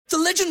The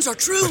legends are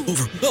true.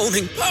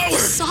 Overwhelming power!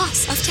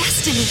 Sauce of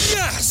destiny.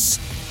 Yes!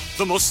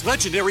 The most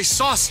legendary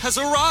sauce has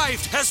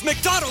arrived as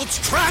McDonald's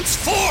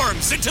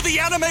transforms into the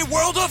anime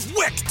world of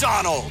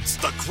WickDonald's.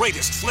 The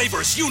greatest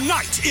flavors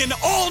unite in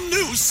all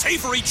new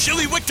savory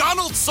chili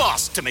McDonald's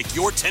sauce to make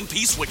your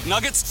 10-piece Wick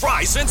Nuggets,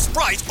 fries, and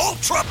Sprite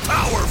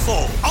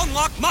ultra-powerful.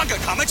 Unlock manga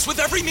comics with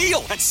every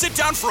meal and sit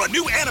down for a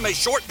new anime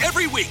short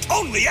every week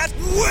only at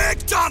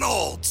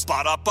WickDonald's.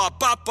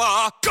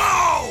 Ba-da-ba-ba-ba,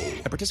 go!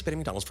 At participating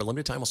McDonald's for a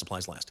limited time while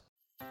supplies last.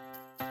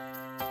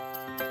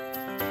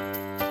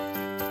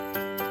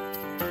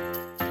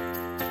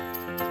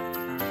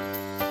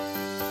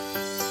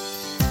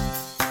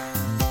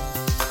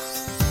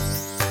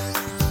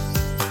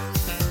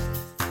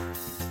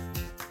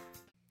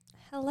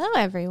 Hello,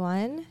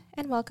 everyone,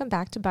 and welcome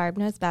back to Barb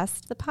Knows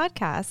Best, the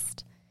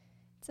podcast.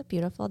 It's a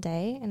beautiful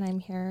day, and I'm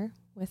here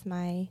with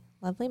my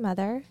lovely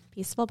mother,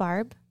 Peaceful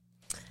Barb,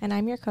 and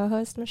I'm your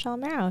co-host, Michelle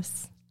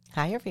Maros.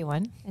 Hi,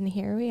 everyone. And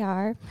here we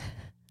are,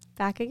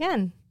 back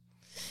again.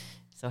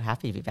 So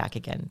happy to be back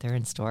again. They're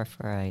in store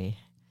for a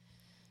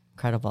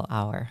incredible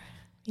hour.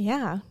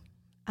 Yeah.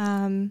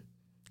 How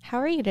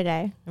are you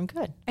today? I'm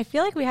good. I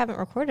feel like we haven't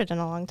recorded in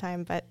a long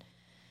time, but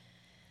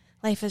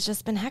life has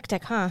just been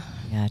hectic, huh?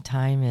 Yeah,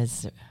 time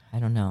is, I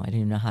don't know. I don't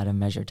even know how to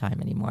measure time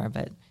anymore,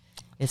 but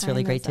it's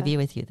really great to be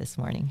with you this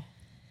morning.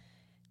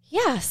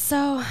 Yeah,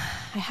 so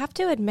I have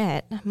to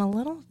admit, I'm a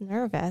little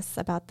nervous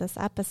about this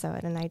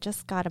episode, and I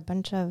just got a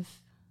bunch of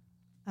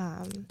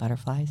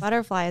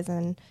butterflies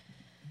and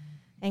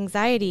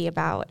anxiety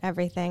about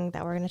everything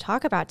that we're going to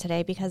talk about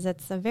today, because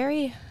it's a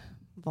very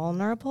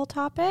vulnerable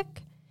topic,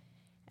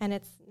 and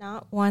it's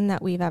not one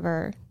that we've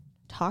ever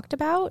talked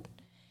about,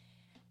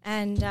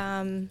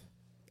 and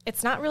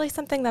it's not really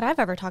something that I've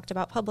ever talked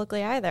about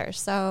publicly either.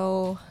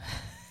 So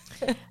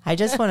I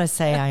just want to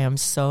say I am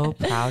so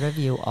proud of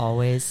you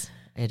always.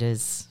 It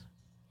is,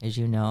 as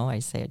you know, I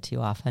say it too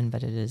often,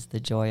 but it is the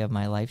joy of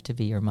my life to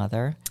be your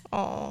mother.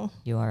 Oh,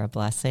 You are a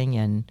blessing,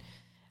 and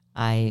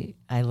I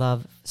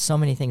love so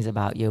many things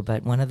about you,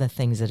 but one of the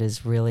things that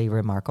is really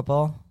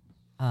remarkable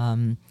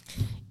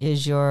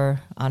is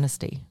your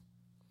honesty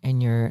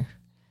and your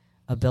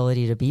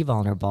ability to be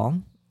vulnerable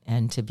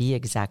and to be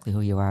exactly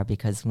who you are,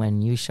 because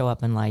when you show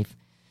up in life,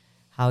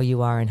 how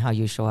you are and how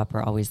you show up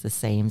are always the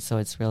same. So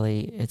it's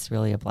really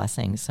a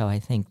blessing. So I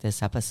think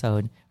this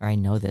episode, or I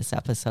know this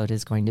episode,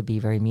 is going to be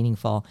very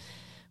meaningful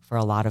for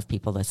a lot of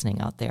people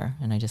listening out there.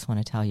 And I just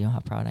want to tell you how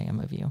proud I am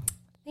of you.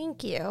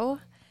 thank you.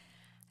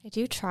 I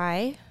do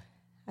try,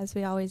 as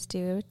we always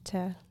do,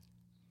 to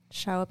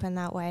show up in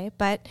that way.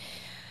 But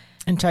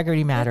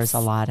Integrity matters a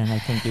lot, and I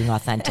think being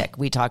authentic.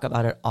 We talk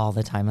about it all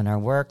the time in our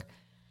work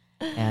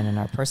and in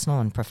our personal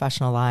and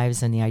professional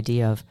lives, and the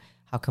idea of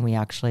how can we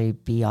actually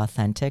be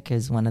authentic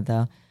is one of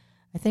the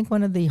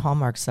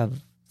hallmarks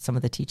of some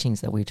of the teachings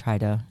that we try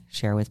to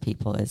share with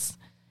people is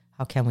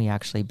how can we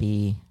actually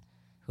be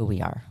who we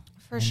are.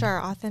 for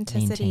sure,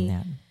 authenticity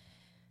Maintain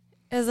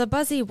that. is a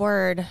buzzy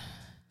word,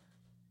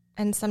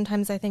 and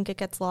sometimes I think it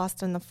gets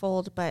lost in the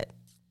fold, but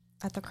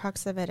at the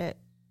crux of it,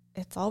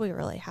 it's all we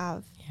really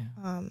have.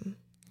 Yeah.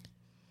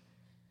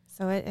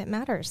 So it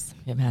matters.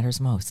 It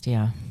matters most,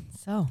 yeah.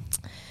 So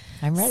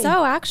I'm ready.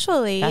 So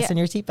actually, Fasten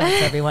your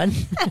seatbelts, everyone.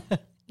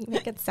 you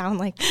make it sound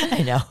like,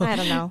 I know. I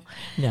don't know.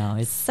 No,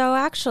 it's So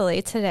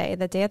actually today,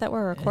 the day that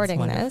we're recording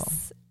wonderful.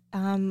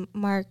 this,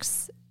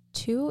 marks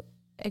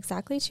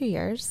exactly 2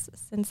 years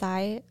since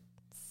I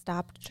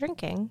stopped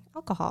drinking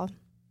alcohol,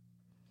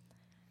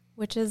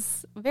 which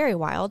is very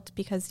wild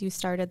because you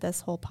started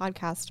this whole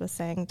podcast with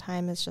saying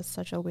time is just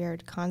such a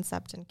weird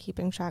concept and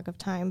keeping track of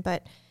time.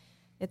 But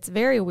it's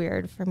very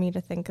weird for me to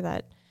think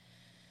that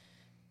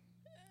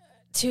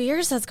 2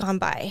 years has gone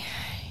by.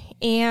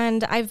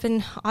 And I've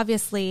been,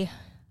 obviously,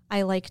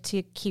 I like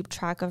to keep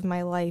track of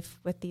my life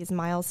with these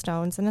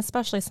milestones, and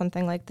especially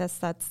something like this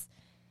that's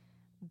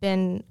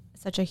been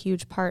such a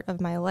huge part of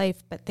my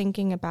life. But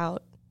thinking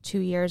about 2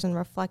 years and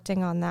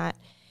reflecting on that,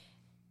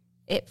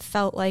 it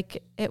felt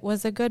like it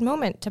was a good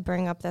moment to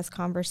bring up this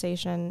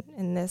conversation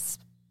in this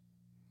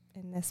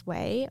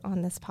way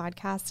on this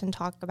podcast and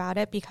talk about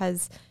it,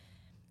 because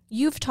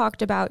you've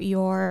talked about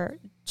your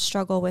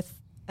struggle with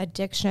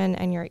addiction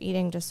and your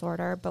eating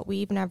disorder, but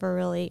I've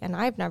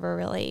never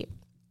really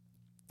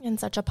in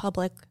such a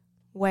public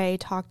way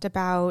talked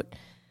about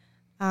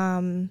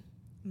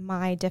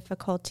my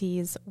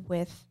difficulties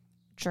with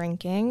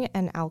drinking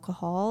and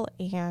alcohol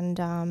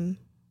and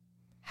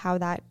how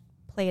that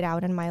played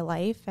out in my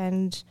life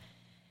and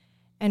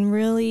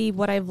really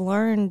what I've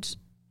learned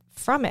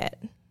from it.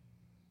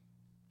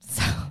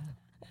 So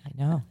I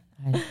know.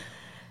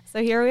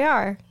 So here we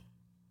are.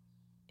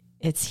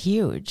 It's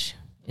huge.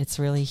 It's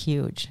really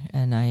huge.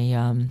 And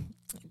I,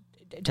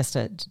 just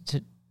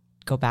to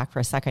go back for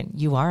a second,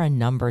 you are a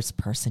numbers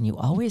person. You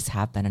always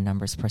have been a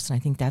numbers person. I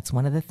think that's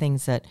one of the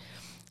things that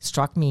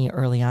struck me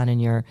early on in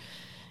your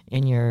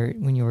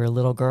when you were a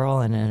little girl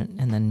and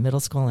then middle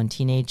school and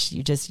teenage.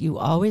 You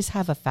always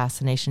have a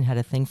fascination, had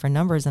a thing for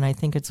numbers. And I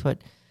think it's what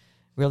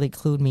really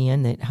clued me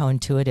in, that how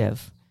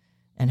intuitive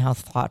and how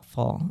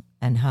thoughtful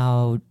and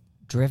how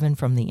driven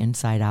from the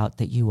inside out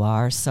that you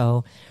are.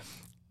 So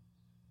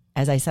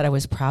as I said, I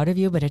was proud of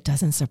you, but it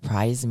doesn't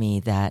surprise me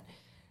that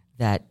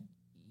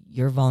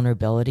your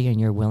vulnerability and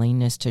your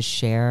willingness to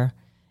share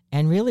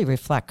and really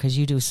reflect, because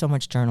you do so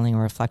much journaling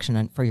and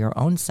reflection for your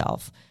own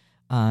self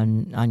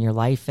on your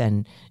life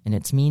and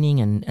its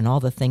meaning and all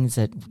the things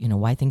that,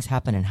 why things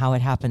happen and how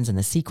it happens and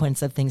the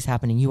sequence of things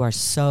happening. You are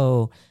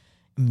so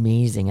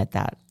amazing at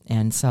that.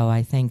 And so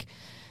I think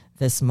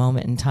this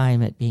moment in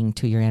time, it being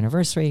 2-year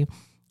anniversary,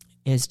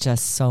 is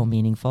just so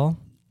meaningful.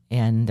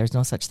 And there's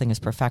no such thing as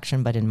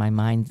perfection, but in my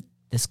mind,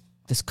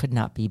 this could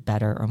not be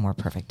better or more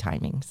perfect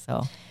timing.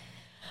 So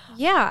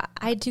yeah,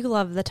 I do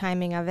love the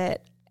timing of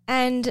it.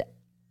 And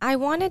I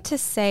wanted to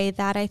say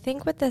that I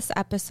think with this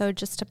episode,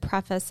 just to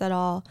preface it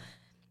all,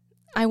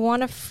 I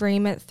want to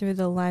frame it through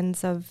the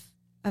lens of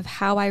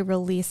how I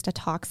released a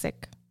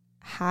toxic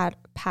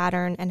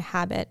pattern and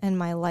habit in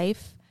my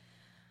life.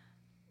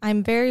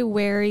 I'm very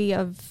wary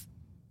of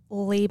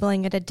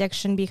labeling it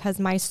addiction because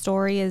my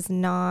story is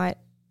not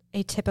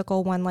a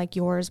typical one like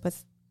yours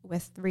with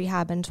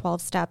rehab and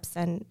 12 steps.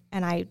 And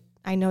I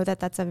know that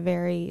that's a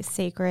very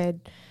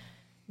sacred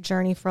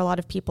journey for a lot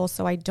of people.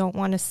 So I don't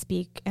want to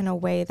speak in a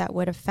way that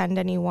would offend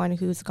anyone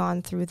who's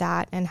gone through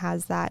that and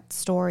has that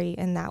story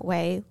in that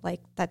way.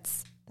 Like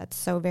that's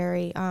so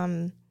very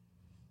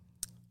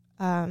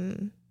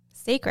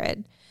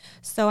sacred.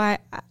 So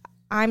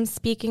I'm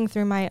speaking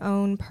through my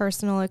own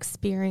personal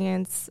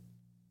experience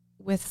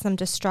with some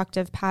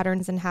destructive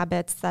patterns and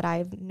habits that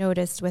I've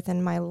noticed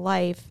within my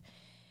life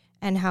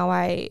and how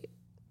I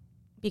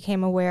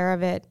became aware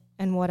of it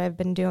and what I've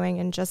been doing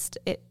and just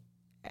it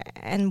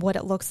and what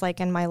it looks like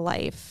in my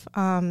life.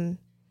 I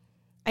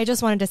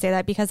just wanted to say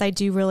that because I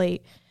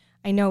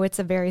know it's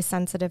a very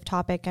sensitive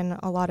topic and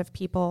a lot of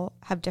people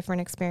have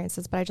different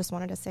experiences, but I just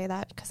wanted to say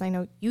that because I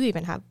know you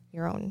even have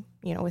your own,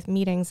 with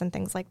meetings and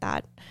things like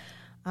that.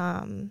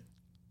 And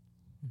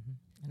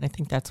I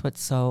think that's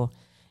what's so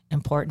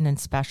important and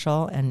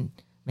special and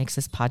makes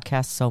this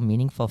podcast so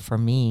meaningful for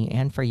me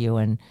and for you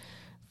and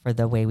for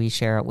the way we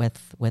share it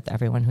with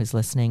everyone who's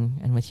listening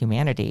and with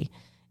humanity,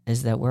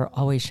 is that we're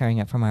always sharing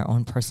it from our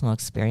own personal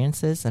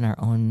experiences and our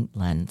own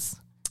lens.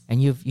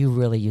 And you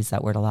really use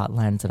that word a lot,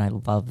 lens, and I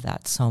love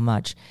that so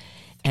much.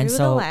 And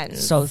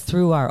so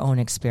through our own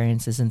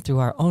experiences and through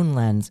our own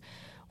lens,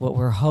 what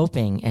we're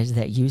hoping is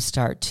that you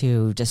start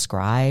to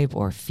describe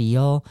or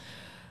feel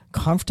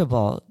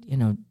comfortable,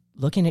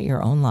 looking at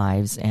your own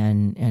lives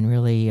and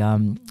really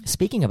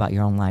speaking about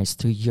your own lives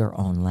through your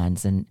own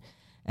lens and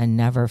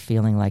never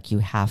feeling like you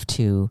have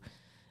to,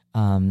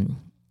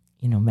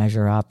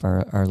 measure up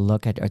or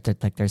look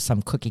at, like there's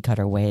some cookie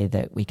cutter way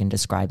that we can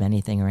describe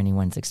anything or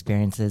anyone's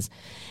experiences.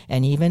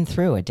 And even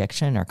through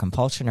addiction or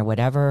compulsion or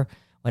whatever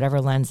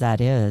lens that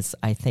is,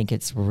 I think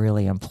it's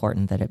really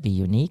important that it be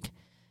unique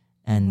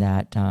and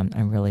that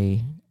I'm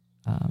really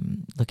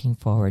looking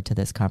forward to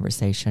this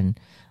conversation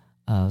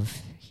of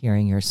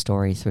hearing your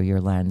story through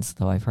your lens,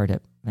 though I've heard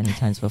it many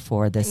times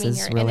before. This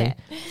is really,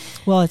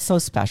 well, it's so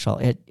special.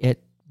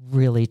 It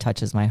really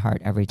touches my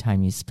heart every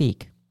time you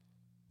speak.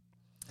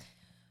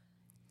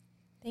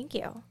 Thank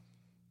you.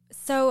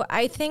 So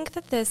I think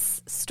that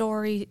this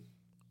story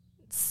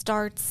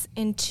starts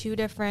in 2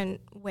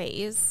 different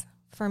ways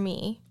for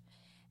me.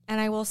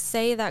 And I will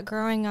say that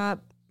growing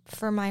up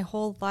for my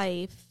whole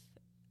life,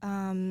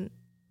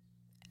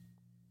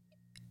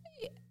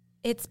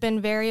 it's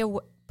been very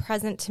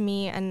present to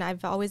me, and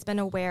I've always been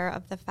aware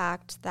of the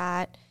fact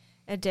that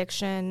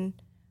addiction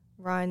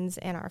runs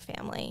in our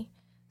family.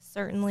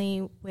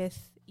 Certainly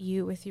with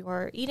you, with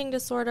your eating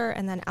disorder,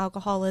 and then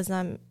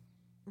alcoholism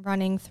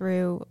running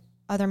through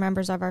other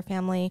members of our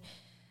family.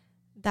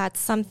 That's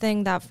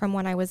something that from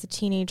when I was a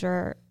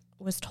teenager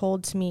was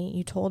told to me,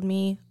 you told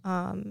me,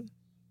 and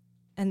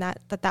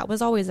that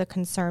was always a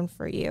concern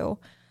for you,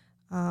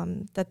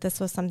 that this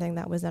was something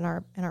that was in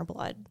our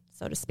blood,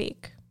 so to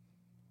speak.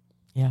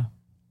 Yeah.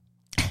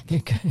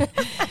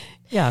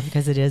 Yeah,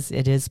 because it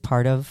is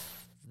part of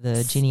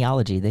the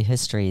genealogy, the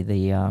history,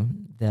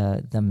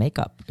 the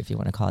makeup, if you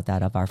want to call it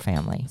that, of our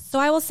family. So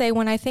I will say,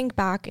 when I think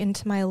back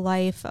into my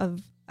life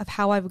of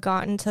how I've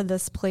gotten to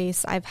this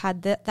place, I've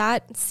had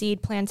that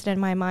seed planted in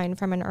my mind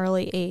from an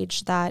early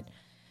age that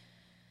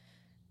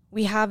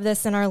we have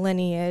this in our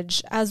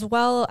lineage, as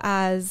well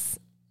as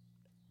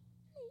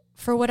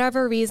for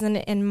whatever reason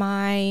in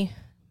my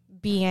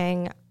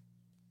being,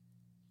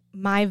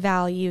 my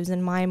values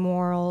and my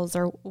morals,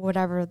 or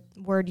whatever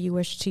word you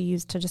wish to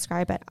use to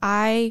describe it,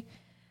 I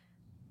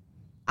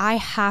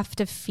have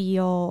to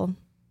feel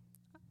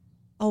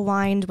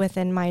aligned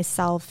within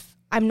myself.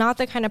 I'm not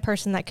the kind of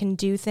person that can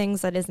do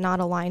things that is not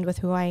aligned with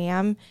who I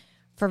am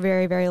for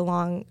very, very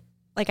long.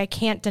 Like, I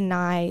can't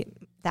deny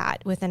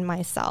that within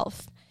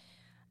myself,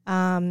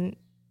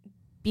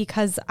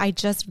 because I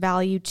just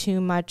value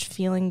too much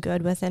feeling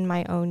good within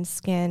my own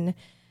skin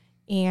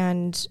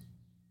and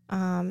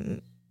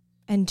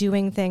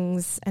doing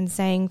things and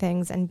saying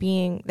things and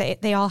being,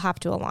 they all have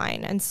to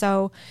align. And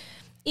so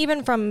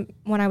even from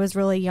when I was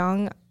really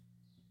young,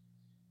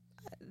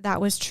 that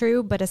was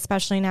true, but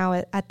especially now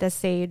at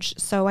this age.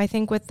 So I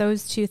think with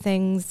those two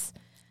things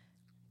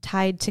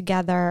tied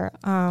together,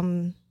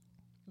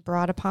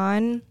 brought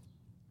upon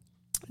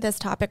this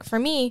topic for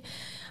me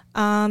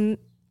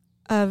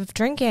of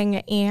drinking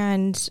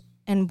and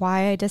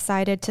why I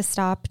decided to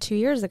stop 2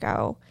 years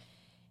ago.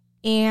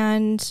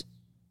 And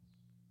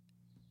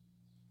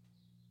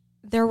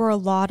there were a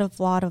lot of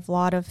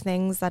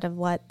things that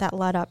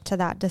led up to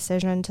that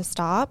decision to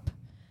stop.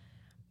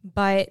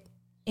 But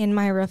in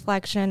my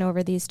reflection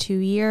over these 2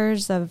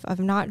 years of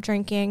not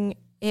drinking,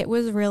 it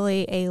was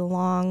really a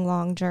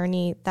long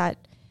journey that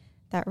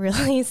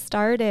really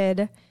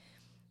started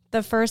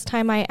the first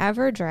time I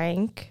ever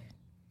drank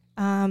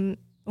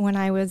when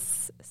I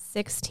was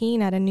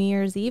 16 at a New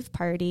Year's Eve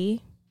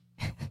party.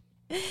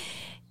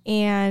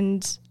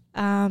 And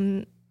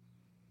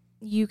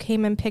you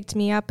came and picked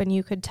me up, and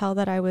you could tell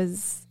that I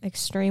was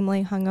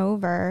extremely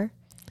hungover.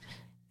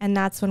 And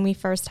that's when we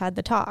first had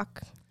the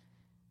talk.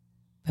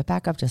 But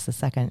back up just a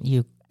second.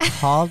 You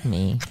called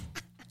me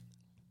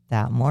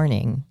that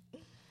morning.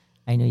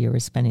 I knew you were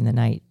spending the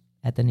night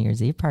at the New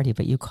Year's Eve party,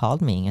 but you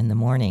called me in the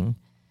morning.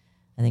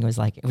 I think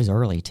it was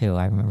early too.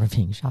 I remember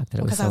being shocked that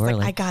it was so early. Because I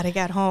was like, I got to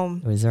get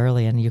home. It was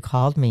early, and you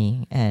called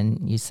me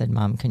and you said,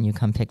 Mom, can you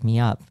come pick me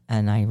up?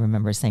 And I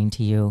remember saying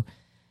to you,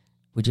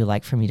 would you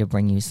like for me to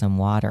bring you some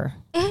water?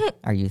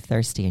 Are you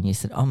thirsty? And you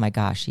said, oh my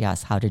gosh,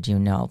 yes. How did you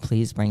know?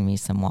 Please bring me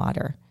some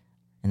water.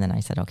 And then I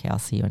said, okay, I'll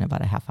see you in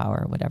about a half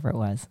hour or whatever it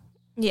was.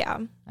 Yeah.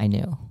 I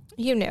knew.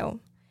 You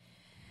knew.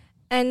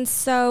 And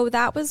so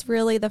that was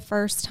really the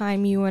first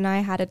time you and I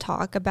had a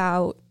talk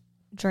about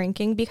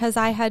drinking, because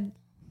I had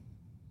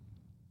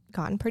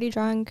gotten pretty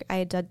drunk.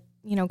 I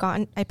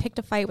picked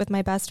a fight with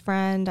my best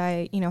friend.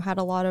 I, had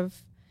a lot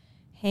of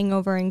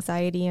hangover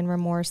anxiety and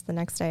remorse the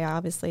next day. I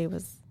obviously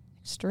was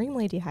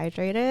extremely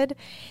dehydrated.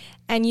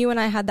 And you and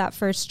I had that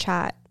first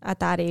chat at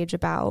that age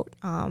about,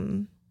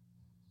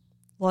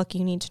 look,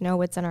 you need to know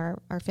what's in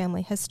our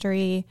family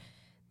history.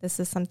 This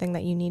is something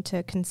that you need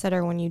to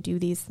consider when you do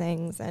these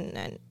things,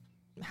 and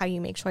how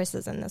you make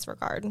choices in this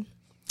regard.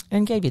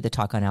 And gave you the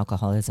talk on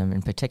alcoholism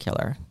in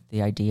particular,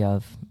 the idea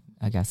of,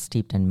 I guess,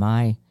 steeped in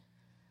my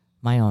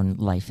own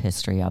life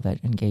history of it,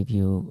 and gave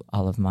you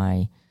all of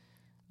my,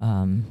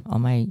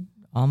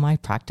 all my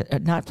practice,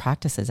 not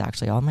practices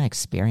actually, all my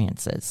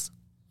experiences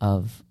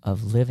of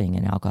living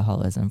in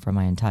alcoholism for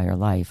my entire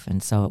life.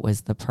 And so it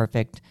was the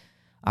perfect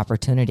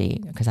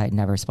opportunity, because I had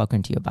never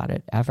spoken to you about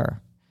it ever.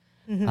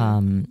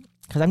 Mm-hmm.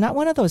 Because I'm not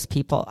one of those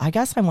people. I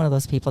guess I'm one of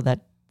those people that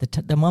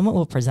the moment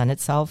will present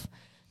itself.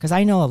 Because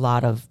I know a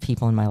lot of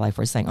people in my life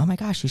were saying, oh my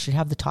gosh, you should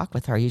have the talk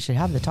with her. You should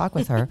have the talk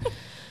with her.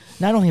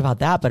 Not only about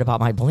that, but about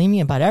my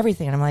bulimia, about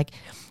everything. And I'm like,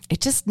 it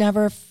just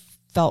never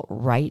felt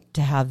right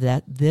to have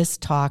this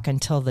talk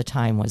until the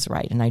time was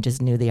right. And I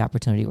just knew the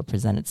opportunity would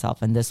present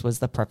itself. And this was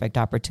the perfect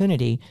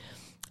opportunity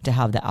to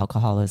have the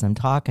alcoholism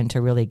talk and to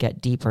really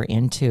get deeper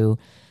into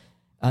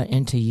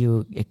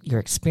your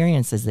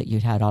experiences that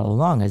you'd had all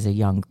along as a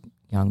young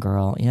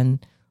girl in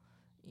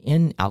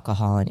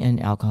alcohol and in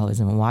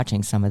alcoholism, and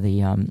watching some of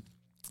the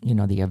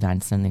the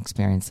events and the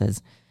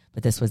experiences.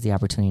 But this was the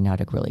opportunity now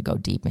to really go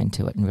deep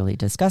into it and really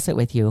discuss it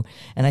with you.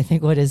 And I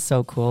think what is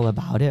so cool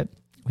about it,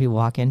 we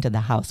walk into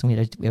the house, and we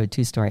had a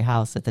 2-story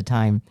house at the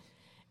time,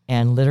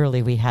 and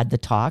literally we had the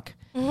talk.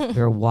 We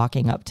were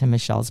walking up to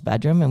Michelle's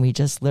bedroom, and we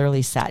just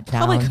literally sat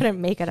down. Probably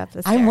couldn't make it up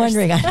the stairs. I'm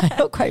wondering. I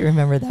don't quite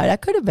remember that.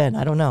 That could have been.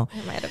 I don't know.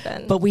 It might have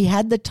been. But we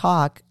had the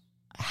talk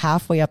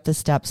halfway up the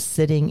steps,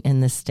 sitting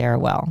in the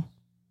stairwell,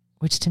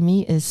 which to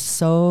me is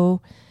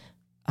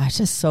it's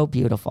just so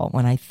beautiful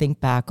when I think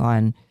back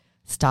on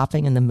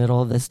stopping in the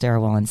middle of the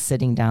stairwell and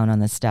sitting down on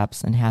the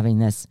steps and having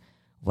this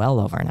well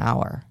over an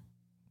hour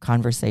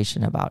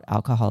conversation about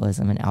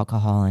alcoholism and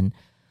alcohol and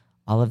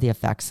all of the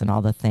effects and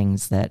all the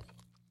things that,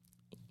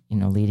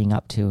 leading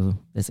up to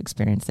this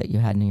experience that you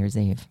had New Year's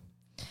Eve.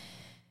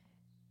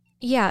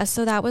 Yeah,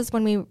 so that was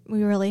when we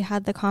really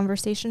had the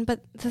conversation.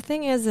 But the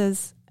thing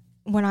is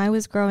when I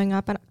was growing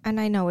up, and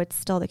I know it's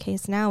still the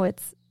case now,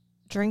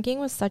 drinking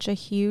was such a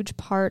huge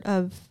part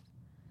of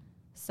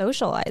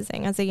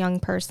socializing as a young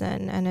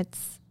person. And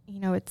it's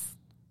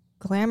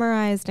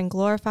glamorized and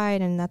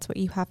glorified, and that's what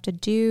you have to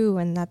do.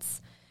 And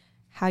that's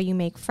how you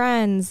make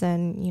friends.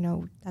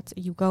 And, that's,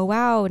 you go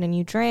out and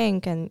you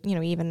drink, and,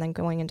 even then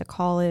going into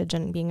college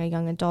and being a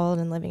young adult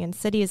and living in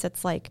cities,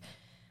 it's like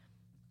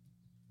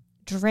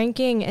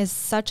drinking is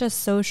such a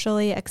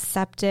socially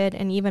accepted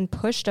and even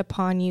pushed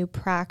upon you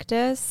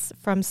practice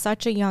from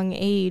such a young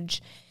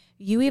age.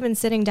 You even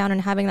sitting down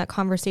and having that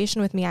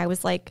conversation with me, I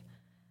was like,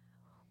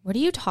 what are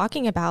you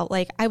talking about?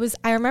 Like,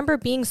 I remember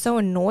being so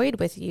annoyed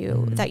with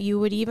you that you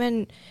would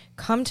even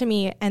come to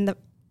me, and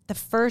the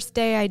first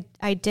day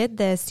I did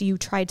this, you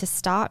tried to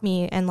stop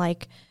me and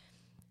make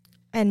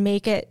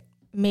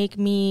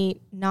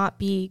me not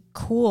be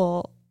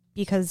cool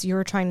because you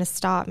were trying to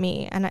stop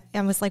me. And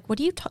I was like, what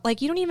do you,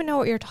 you don't even know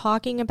what you're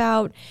talking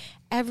about.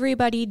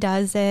 Everybody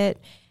does it.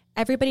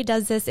 Everybody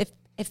does this.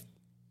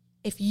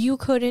 If you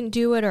couldn't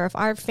do it, or if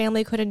our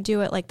family couldn't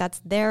do it, that's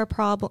their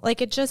problem.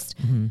 It just,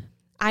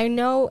 I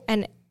know.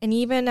 And And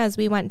even as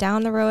we went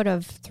down the road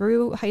of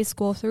through high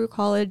school, through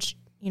college,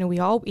 you know,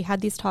 we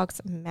had these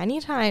talks many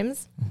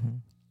times. Mm-hmm.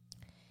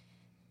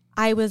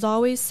 I was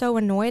always so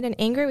annoyed and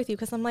angry with you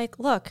because I'm like,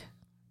 look,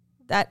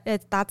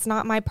 that's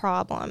not my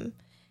problem.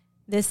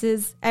 This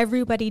is,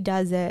 everybody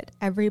does it.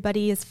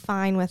 Everybody is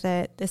fine with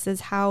it. This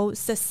is how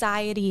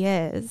society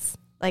is,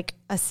 like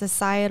a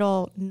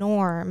societal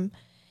norm.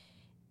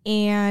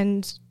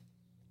 And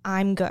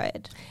I'm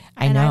good.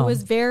 I know. I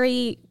was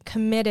very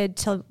committed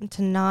to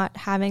not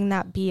having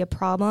that be a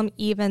problem,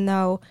 even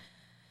though,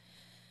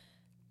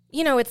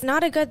 you know, it's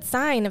not a good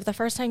sign if the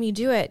first time you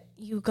do it,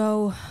 you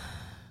go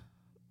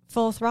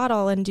full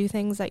throttle and do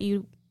things that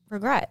you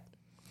regret.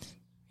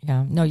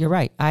 Yeah, no, you're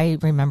right. I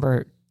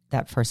remember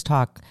that first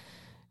talk.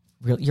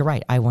 You're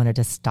right. I wanted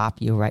to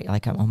stop you, right?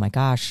 Like, oh my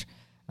gosh,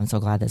 I'm so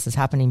glad this is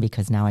happening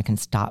because now I can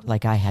stop.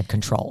 Like, I had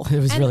control. It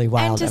was really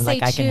wild. I'm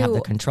like, I can have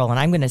the control and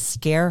I'm going to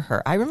scare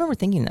her. I remember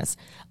thinking this.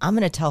 I'm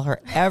going to tell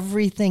her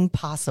everything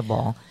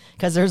possible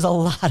because there's a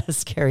lot of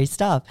scary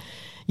stuff,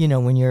 you know,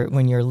 when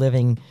you're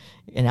living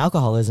in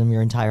alcoholism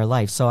your entire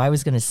life. So I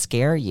was going to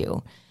scare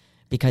you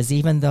because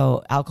even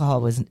though alcohol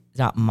was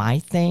not my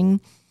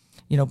thing,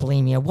 you know,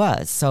 bulimia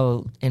was.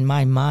 So in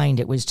my mind,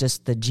 it was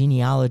just the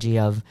genealogy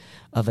of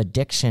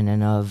addiction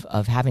and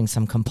of having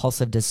some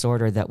compulsive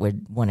disorder that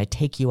would want to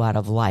take you out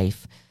of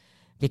life.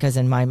 Because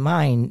in my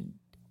mind,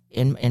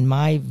 in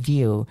my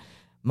view,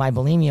 my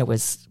bulimia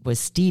was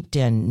steeped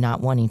in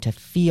not wanting to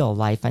feel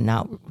life and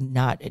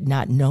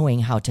not knowing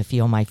how to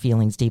feel my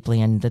feelings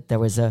deeply, and that there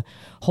was a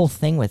whole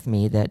thing with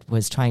me that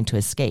was trying to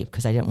escape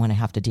because I didn't want to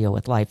have to deal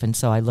with life. And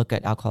so I look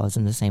at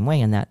alcoholism the same way,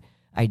 in that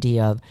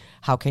idea of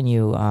how can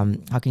you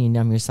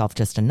numb yourself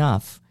just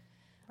enough,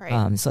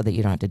 right, so that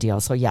you don't have to deal.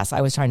 So yes,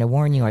 I was trying to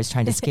warn you. I was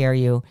trying to scare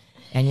you.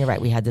 And you're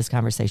right. We had this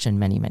conversation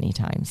many, many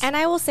times. And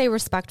I will say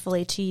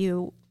respectfully to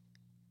you,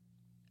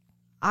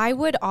 I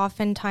would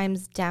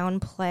oftentimes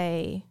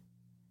downplay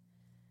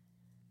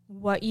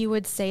what you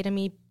would say to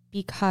me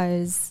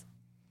because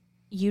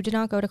you did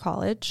not go to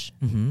college.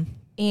 Mm-hmm.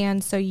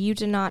 And so you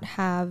did not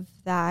have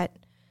that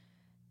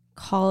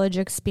college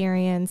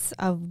experience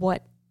of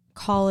what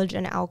college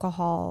and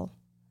alcohol,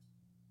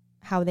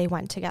 how they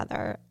went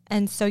together.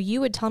 And so you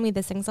would tell me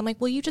these things. I'm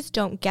like, well, you just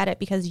don't get it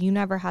because you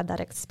never had that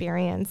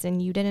experience,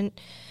 and you didn't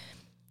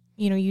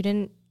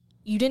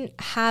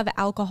have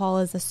alcohol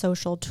as a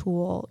social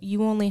tool.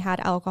 You only had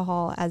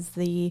alcohol as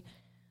the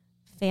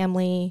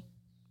family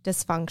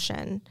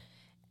dysfunction.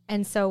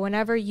 And so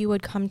whenever you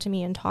would come to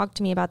me and talk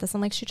to me about this, I'm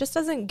like, she just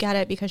doesn't get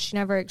it because she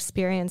never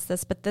experienced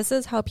this, but this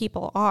is how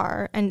people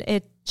are.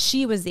 And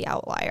she was the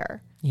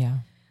outlier. Yeah.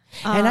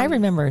 And I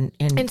remember,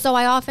 and so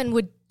I often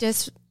would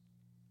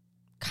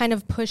kind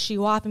of push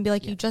you off and be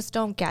like, you just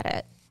don't get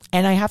it.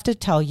 And I have to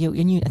tell you,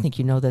 and I think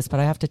you know this, but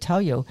I have to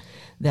tell you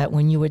that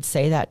when you would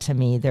say that to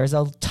me, there's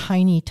a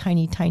tiny,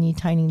 tiny, tiny,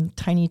 tiny,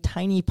 tiny,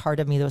 tiny part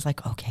of me that was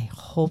like, okay,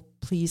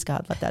 please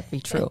God, let that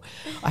be true.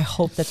 I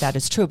hope that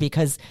is true,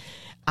 because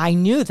I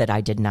knew that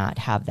I did not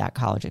have that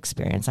college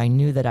experience. I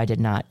knew that I did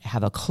not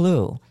have a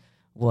clue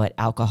what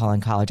alcohol in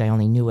college. I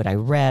only knew what I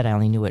read. I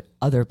only knew what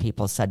other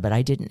people said, but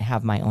I didn't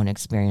have my own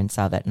experience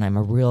of it. And I'm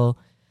real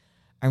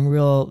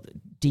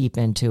deep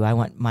into, I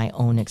want my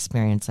own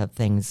experience of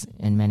things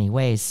in many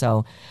ways.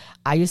 So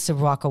I used to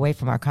walk away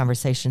from our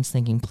conversations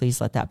thinking, please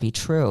let that be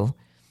true.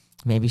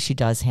 Maybe she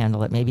does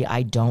handle it. Maybe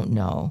I don't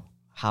know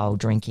how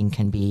drinking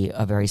can be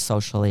a very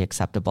socially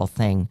acceptable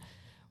thing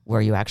where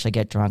you actually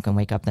get drunk and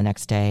wake up the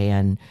next day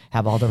and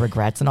have all the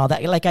regrets and all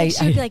that. Like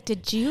she'd be like,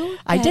 did you?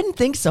 I didn't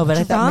think so, but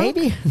I thought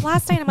maybe.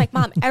 Last night I'm like,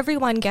 Mom,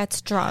 everyone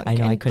gets drunk. I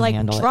know, I couldn't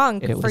handle it.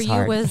 Drunk it for you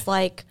hard. was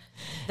like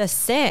the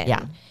sin.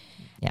 Yeah.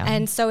 Yeah.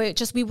 And so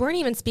we weren't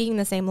even speaking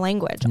the same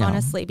language,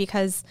 honestly,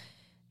 because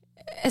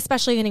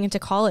especially getting into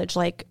college,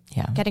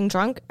 getting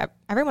drunk,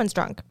 everyone's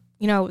drunk.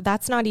 You know,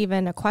 that's not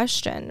even a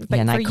question.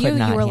 But for you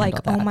were like,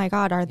 oh my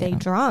God, are they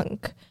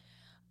drunk?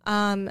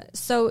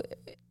 So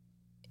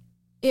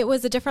it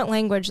was a different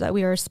language that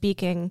we were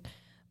speaking.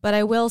 But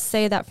I will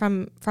say that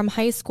from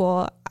high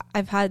school,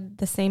 I've had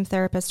the same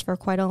therapist for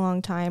quite a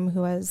long time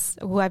who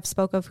I've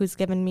spoke of, who's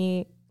given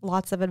me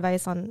lots of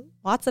advice on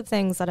lots of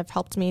things that have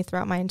helped me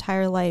throughout my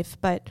entire life.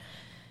 But,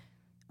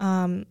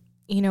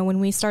 you know, when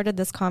we started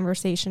this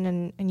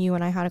conversation and you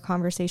and I had a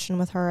conversation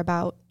with her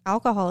about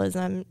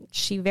alcoholism,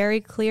 she very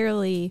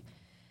clearly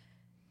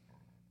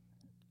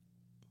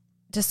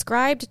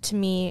described to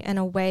me in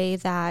a way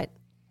that,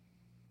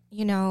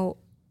 you know,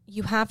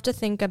 you have to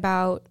think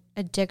about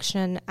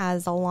addiction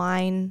as a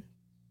line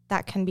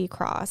that can be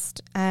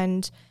crossed.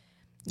 And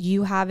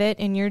you have it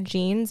in your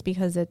genes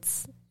because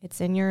it's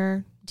in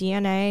your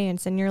DNA and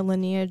it's in your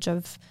lineage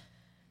of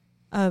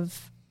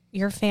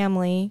your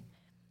family.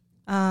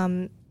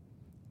 And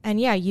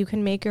yeah, you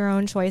can make your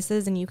own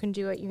choices and you can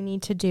do what you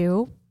need to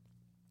do.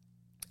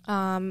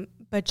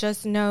 But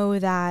just know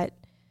that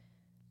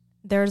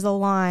there's a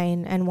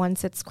line, and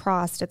once it's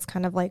crossed, it's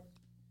kind of like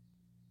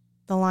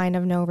the line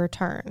of no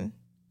return.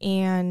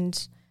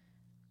 And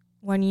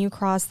when you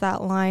cross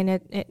that line,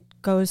 it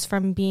goes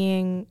from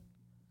being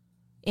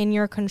in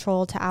your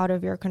control to out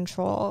of your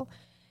control.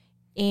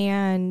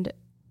 And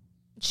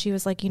she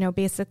was like,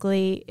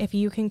 basically, if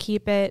you can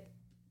keep it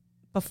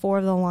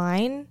before the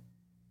line,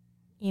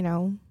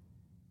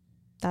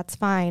 that's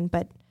fine,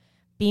 but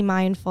be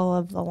mindful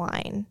of the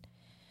line.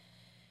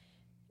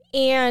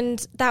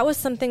 And that was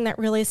something that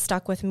really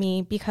stuck with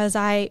me because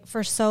I,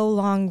 for so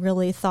long,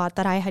 really thought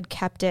that I had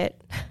kept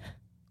it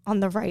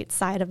on the right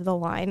side of the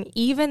line,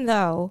 even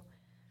though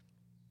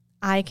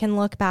I can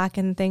look back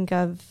and think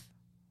of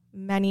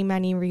many,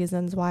 many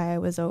reasons why I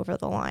was over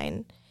the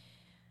line.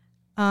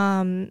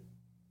 But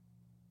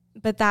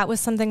that was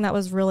something that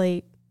was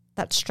really,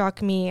 that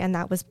struck me, and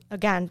that was,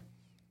 again,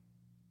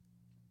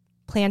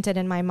 planted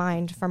in my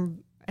mind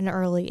from an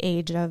early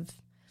age of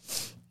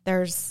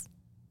there's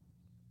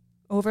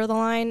over the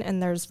line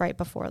and there's right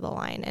before the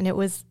line. And it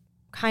was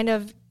kind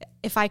of,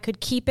 if I could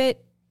keep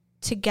it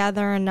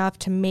together enough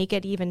to make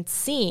it even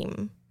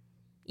seem,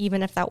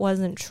 even if that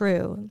wasn't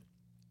true,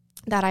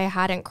 that I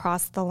hadn't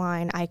crossed the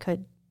line,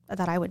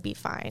 that I would be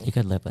fine. You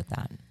could live with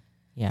that.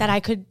 Yeah. That I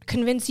could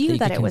convince you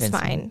that it was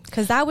fine.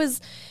 Because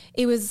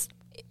it was,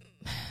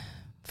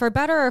 for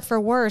better or for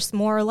worse,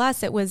 more or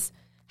less, it was,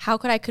 how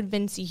could I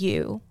convince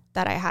you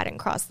that I hadn't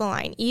crossed the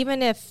line?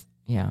 Even if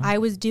I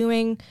was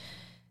doing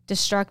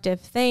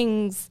destructive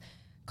things,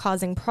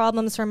 causing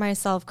problems for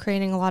myself,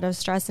 creating a lot of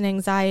stress and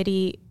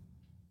anxiety,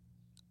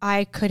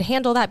 I could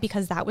handle that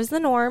because that was the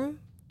norm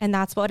and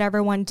that's what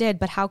everyone did.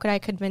 But how could I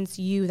convince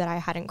you that I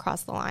hadn't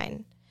crossed the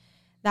line?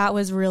 That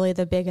was really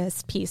the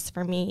biggest piece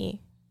for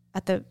me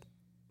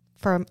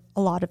for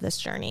a lot of this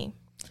journey.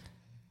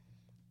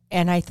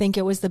 And I think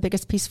it was the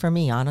biggest piece for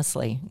me,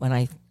 honestly, when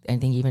I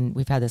think even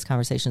we've had this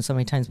conversation so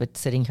many times, but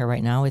sitting here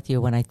right now with you,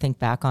 when I think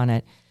back on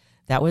it,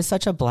 that was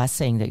such a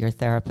blessing that your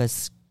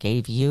therapist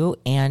gave you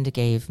and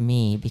gave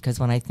me. Because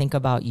when I think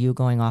about you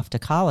going off to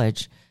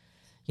college,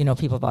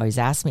 people have always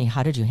asked me,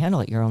 how did you handle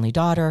it? Your only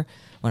daughter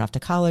went off to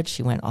college.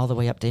 She went all the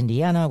way up to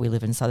Indiana. We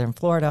live in Southern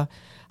Florida.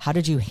 How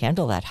did you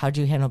handle that? How did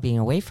you handle being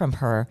away from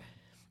her?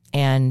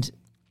 And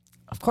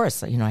of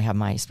course, I have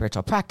my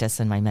spiritual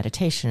practice and my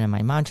meditation and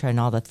my mantra and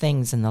all the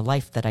things and the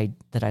life that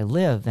I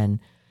live and,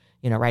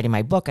 writing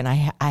my book. And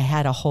I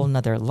had a whole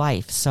nother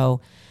life.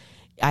 So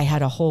I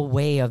had a whole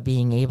way of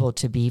being able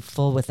to be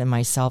full within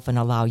myself and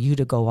allow you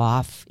to go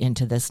off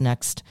into this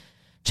next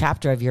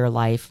chapter of your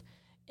life,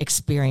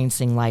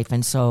 experiencing life.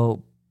 And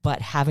so,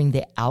 but having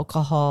the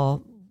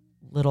alcohol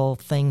little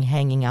thing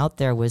hanging out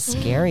there was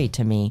scary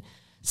to me.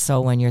 So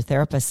when your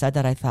therapist said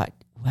that, I thought,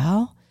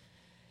 well,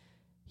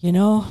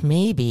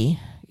 maybe,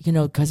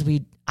 because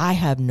I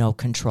have no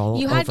control.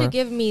 You had to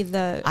give me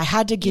I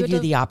had to give you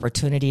the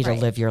opportunity to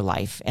live your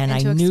life. And I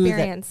knew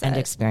that, and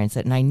experience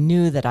it. And I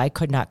knew that I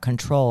could not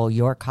control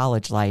your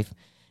college life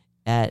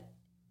in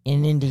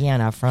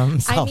Indiana from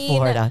South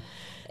Florida.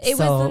 It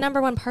was the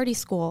number one party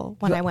school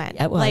when I went.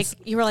 It was. Like,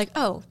 you were like,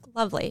 oh,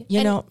 lovely.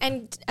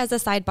 And as a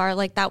sidebar,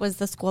 like that was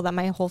the school that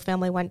my whole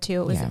family went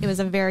to. It was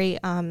a very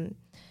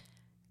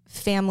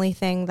family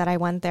thing that I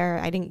went there.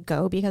 I didn't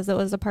go because it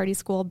was a party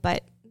school,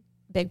 but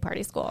big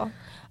party school.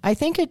 I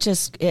think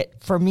it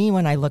for me,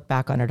 when I look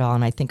back on it all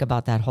and I think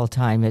about that whole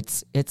time,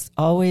 it's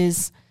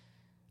always,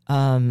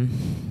 and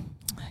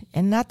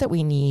not that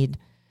we need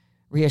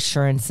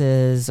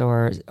reassurances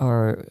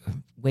or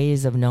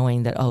ways of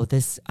knowing that,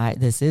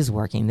 this is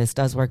working, this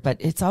does work, but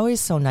it's always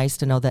so nice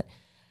to know that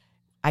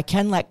I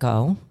can let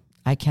go,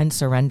 I can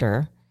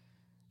surrender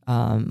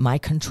my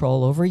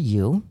control over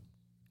you,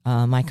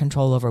 my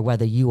control over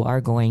whether you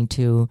are going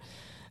to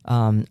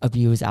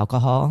abuse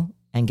alcohol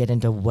and get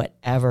into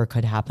whatever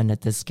could happen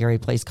at this scary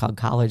place called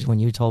college when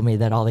you told me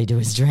that all they do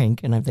is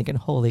drink. And I'm thinking,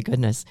 holy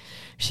goodness,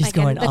 she's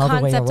going all the way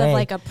away. The concept of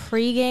like a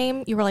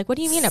pregame, you were like, what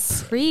do you mean a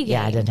pregame?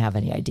 Yeah, I didn't have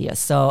any idea.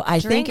 So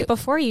I think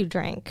before you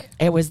drank.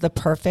 It was the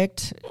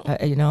perfect,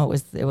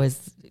 it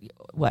was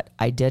what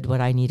I did, what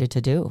I needed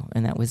to do.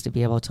 And that was to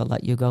be able to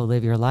let you go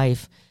live your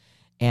life.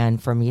 And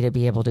for me to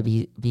be able to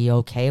be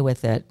okay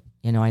with it,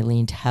 I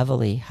leaned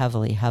heavily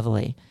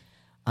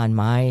on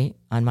my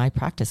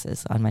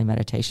practices, on my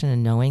meditation,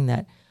 and knowing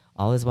that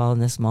all is well in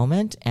this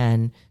moment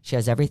and she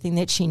has everything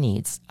that she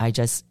needs.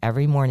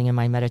 Every morning in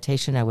my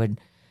meditation, I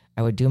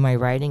would do my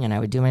writing and I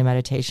would do my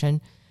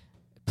meditation.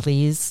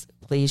 Please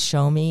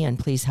show me and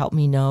please help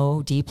me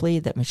know deeply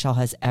that Michelle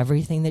has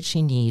everything that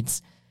she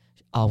needs.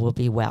 All will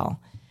be well.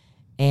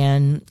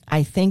 And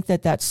I think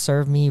that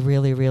served me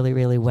really, really,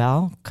 really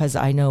well, because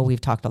I know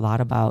we've talked a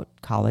lot about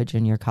college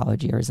and your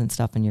college years and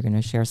stuff, and you're going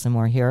to share some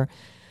more here.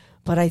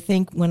 But I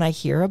think when I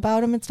hear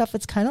about them and stuff,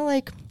 it's kind of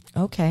like,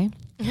 okay,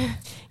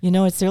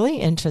 it's really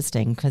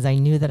interesting because I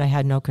knew that I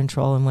had no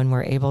control. And when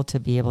we're able to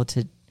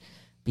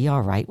be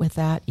all right with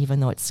that, even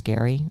though it's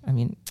scary, I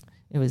mean,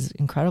 it was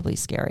incredibly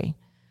scary.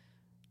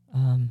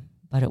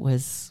 But it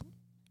was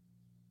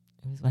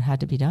what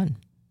had to be done.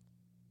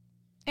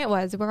 It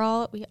was. We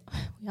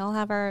all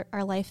have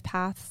our life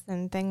paths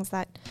and things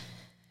that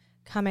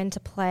come into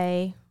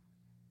play,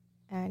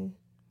 and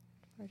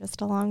we're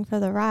just along for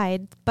the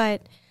ride.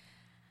 But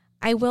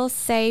I will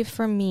say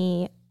for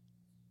me,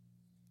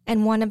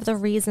 and one of the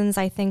reasons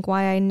I think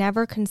why I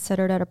never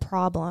considered it a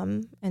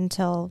problem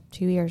until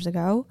 2 years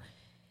ago,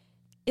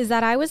 is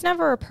that I was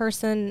never a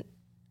person.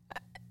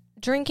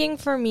 Drinking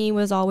for me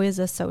was always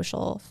a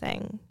social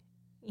thing.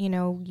 You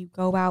know, you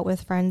go out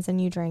with friends and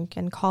you drink.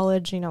 In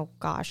college, you know,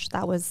 gosh,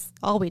 that was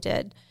all we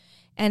did.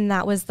 And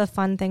that was the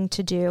fun thing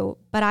to do.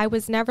 But I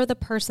was never the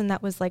person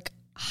that was like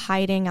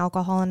hiding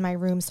alcohol in my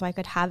room so I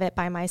could have it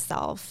by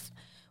myself,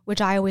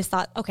 which I always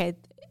thought, okay,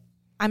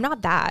 I'm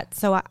not that.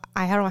 So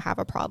I don't have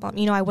a problem.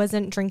 You know, I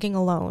wasn't drinking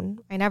alone.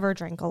 I never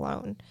drink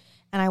alone.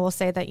 And I will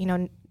say that, you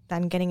know,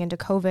 then getting into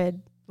COVID,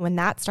 when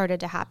that started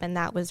to happen,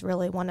 that was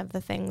really one of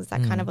the things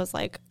that kind of was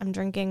like, I'm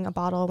drinking a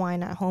bottle of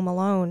wine at home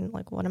alone.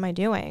 Like, what am I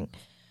doing?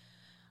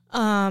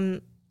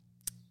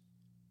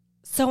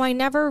 So I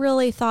never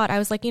really thought, I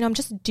was like, you know, I'm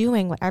just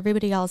doing what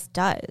everybody else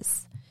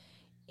does.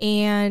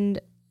 And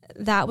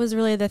that was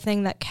really the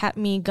thing that kept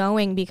me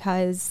going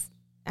because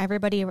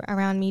everybody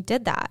around me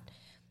did that.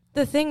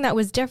 The thing that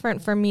was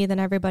different for me than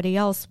everybody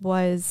else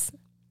was,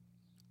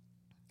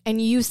 and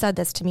you said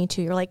this to me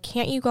too, you're like,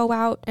 can't you go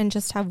out and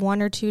just have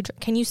one or two?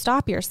 Can you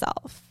stop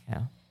yourself?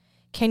 Yeah.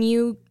 Can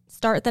you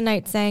start the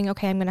night saying,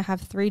 okay, I'm going to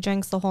have 3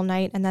 drinks the whole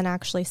night and then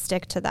actually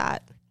stick to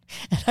that?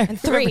 And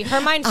 3.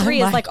 Her mind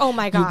 3 is like, oh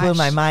my gosh. You blew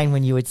my mind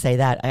when you would say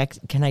that.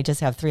 Can I just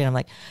have 3? And I'm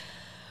like,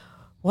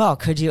 well,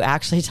 could you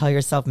actually tell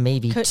yourself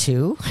maybe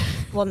 2?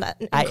 Well,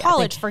 in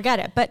college, forget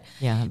it.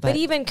 But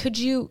even could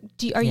you,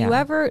 are you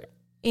ever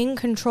in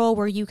control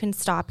where you can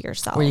stop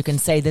yourself? Where you can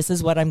say, this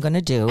is what I'm going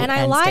to do. And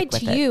I lied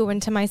to you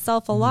and to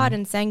myself a lot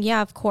and saying,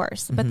 yeah, of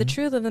course. But the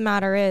truth of the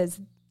matter is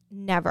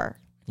never.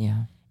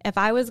 Yeah. If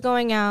I was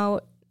going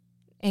out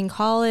in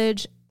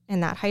college,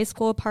 in that high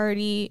school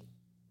party,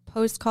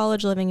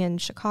 post-college, living in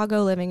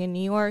Chicago, living in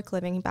New York,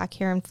 living back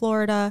here in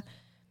Florida.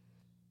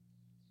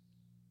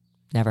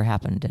 Never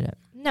happened, did it?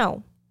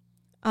 No.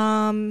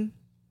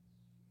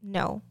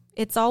 No.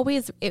 It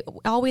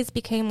always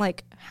became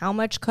like, how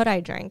much could I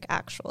drink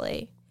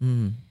actually?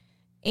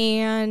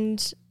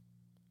 And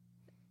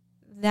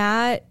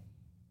that,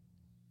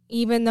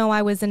 even though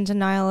I was in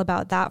denial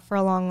about that for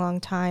a long, long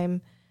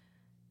time,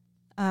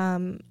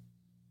 that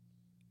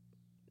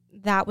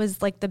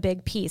was like the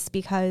big piece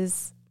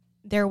because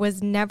there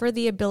was never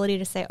the ability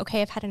to say,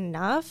 okay, I've had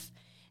enough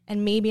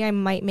and maybe I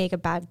might make a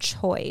bad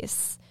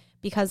choice,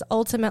 because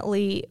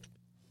ultimately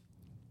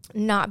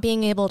not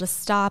being able to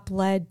stop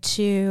led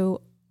to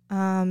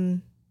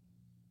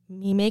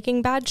me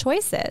making bad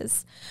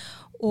choices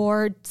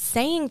or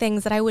saying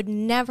things that I would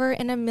never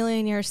in a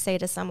million years say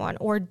to someone,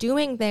 or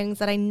doing things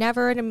that I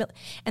never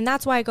and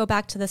that's why I go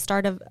back to the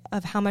start of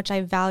how much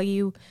I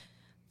value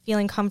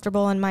feeling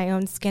comfortable in my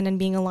own skin and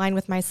being aligned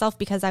with myself,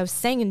 because I was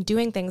saying and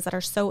doing things that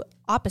are so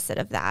opposite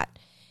of that.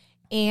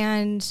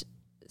 And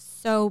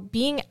so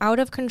being out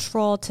of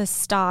control to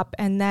stop,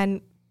 and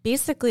then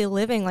basically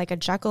living like a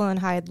Jekyll and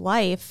Hyde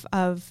life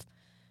of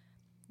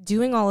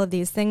doing all of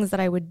these things that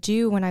I would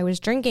do when I was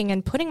drinking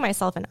and putting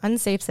myself in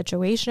unsafe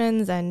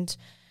situations and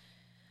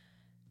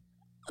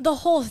the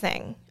whole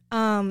thing.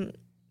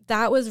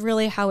 That was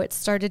really how it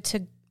started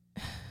to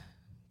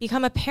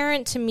become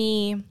apparent to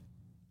me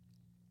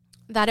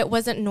that it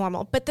wasn't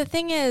normal. But the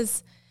thing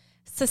is,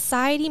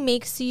 society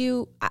makes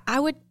you, I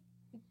would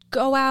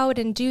go out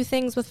and do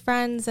things with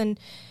friends and,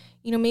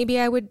 you know, maybe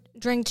I would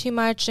drink too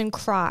much and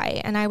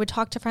cry, and I would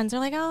talk to friends. They're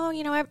like, oh,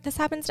 you know, this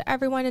happens to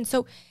everyone. And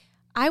so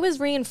I was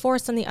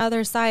reinforced on the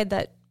other side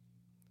that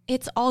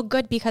it's all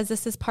good because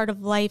this is part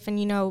of life. And,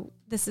 you know,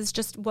 this is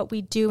just what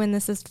we do and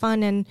this is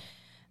fun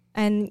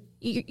and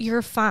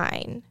you're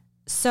fine.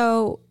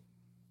 So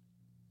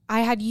I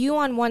had you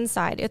on one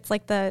side. It's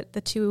like the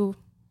 2,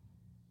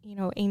 you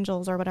know,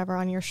 angels or whatever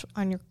on your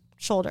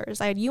shoulders.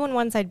 I had you on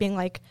one side being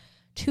like,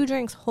 2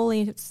 drinks,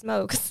 holy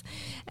smokes.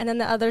 And then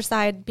the other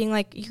side being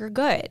like, you're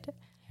good.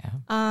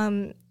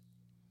 Yeah.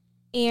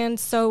 And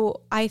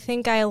so I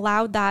think I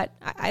allowed that.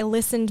 I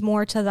listened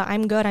more to the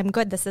I'm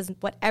good. This is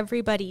what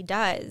everybody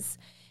does.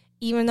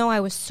 Even though I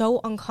was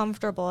so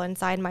uncomfortable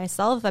inside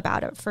myself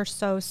about it for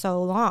so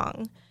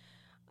long.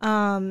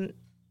 And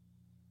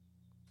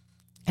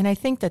I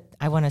think that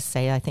I want to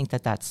say, I think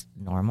that that's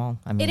normal.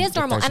 I mean, it is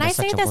normal. And I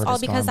say this all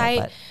because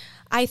normal,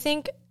 I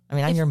think, I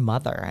mean, I'm your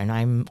mother and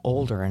I'm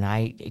older,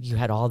 and you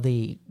had all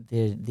the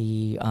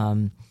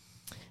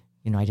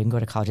you know, I didn't go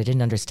to college. I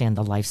didn't understand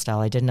the lifestyle.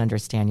 I didn't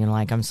understand, you know,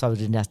 like I'm so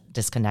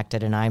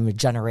disconnected and I'm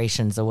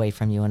generations away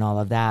from you and all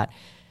of that.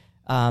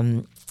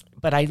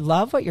 But I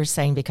love what you're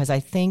saying, because I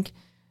think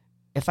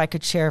if I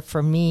could share,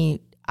 for me,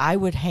 I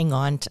would hang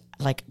on to,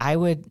 like, I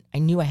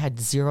knew I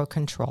had zero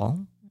control.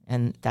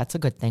 And that's a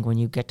good thing when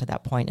you get to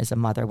that point as a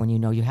mother, when you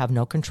know you have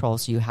no control.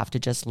 So you have to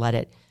just let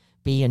it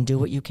be and do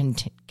what you can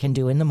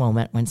do in the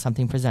moment when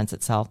something presents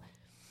itself.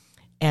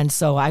 And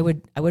so I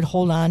would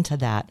hold on to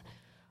that.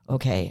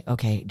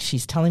 Okay,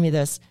 she's telling me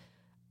this.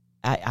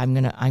 I'm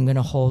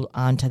gonna hold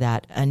on to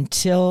that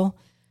until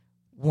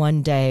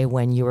one day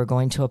when you were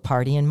going to a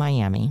party in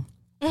Miami.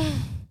 I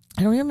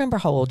don't remember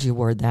how old you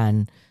were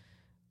then.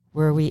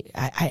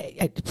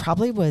 It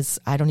probably was,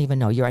 I don't even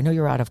know. I know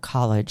you were out of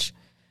college.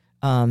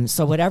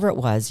 So whatever it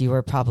was, you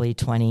were probably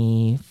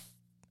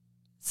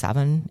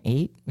 27,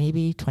 8,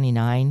 maybe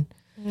 29.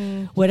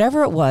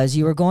 Whatever it was,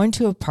 you were going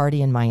to a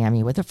party in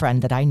Miami with a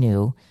friend that I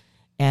knew,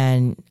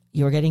 and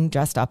you were getting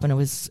dressed up, and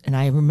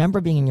I remember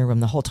being in your room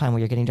the whole time while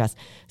you're getting dressed.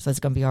 So it's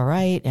going to be all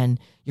right. And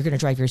you're going to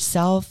drive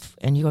yourself.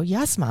 And you go,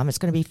 yes, Mom, it's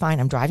going to be fine.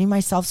 I'm driving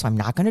myself, so I'm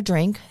not going to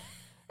drink.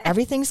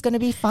 Everything's going to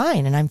be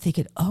fine. And I'm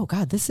thinking, oh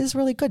God, this is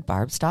really good,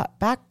 Barb. Stop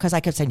back. Cause I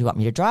kept saying, do you want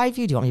me to drive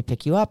you? Do you want me to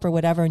pick you up or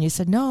whatever? And you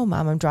said, no,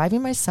 Mom, I'm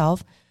driving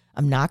myself.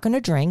 I'm not going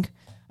to drink.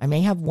 I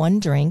may have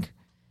one drink,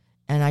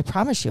 and I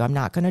promise you I'm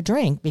not going to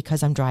drink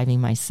because I'm driving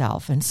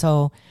myself. And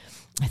so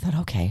I thought,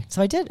 okay.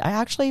 So I did. I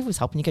actually was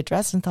helping you get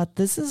dressed and thought,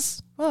 this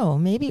is,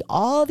 maybe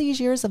all these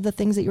years of the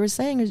things that you were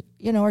saying,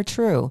 are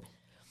true.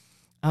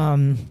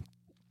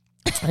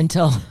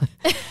 Until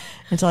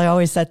I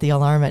always set the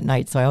alarm at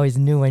night. So I always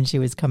knew when she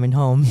was coming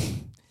home.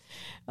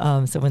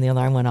 So when the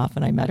alarm went off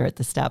and I met her at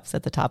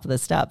the top of the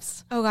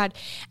steps. Oh God.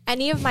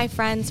 Any of my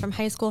friends from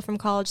high school, from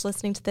college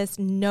listening to this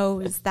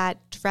knows that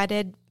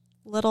dreaded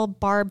little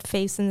Barb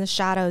face in the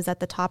shadows at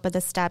the top of the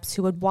steps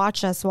who would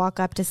watch us walk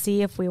up to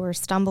see if we were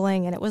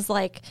stumbling. And it was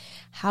like,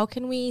 how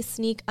can we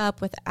sneak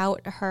up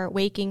without her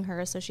waking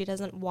her so she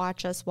doesn't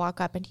watch us walk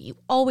up? And you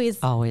always.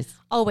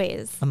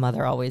 A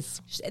mother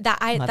always.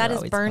 That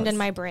is burned in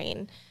my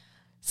brain.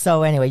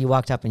 So anyway, you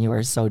walked up and you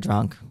were so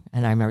drunk.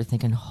 And I remember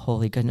thinking,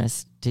 holy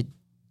goodness,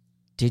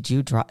 did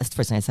you drive?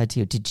 First thing I said to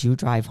you, did you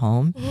drive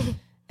home?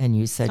 And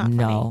you said,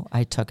 no,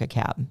 I took a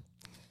cab.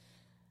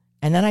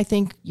 And then I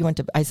think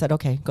I said,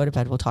 okay, go to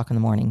bed. We'll talk in the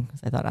morning.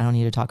 I thought I don't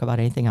need to talk about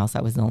anything else.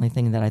 That was the only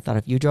thing that I thought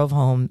if you drove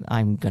home,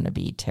 I'm going to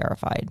be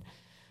terrified.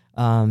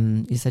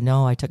 You said,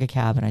 no, I took a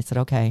cab. And I said,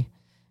 okay.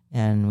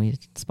 And we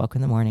spoke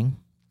in the morning,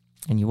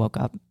 and you woke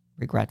up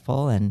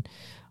regretful and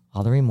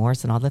all the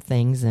remorse and all the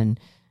things. And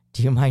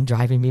do you mind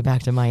driving me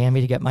back to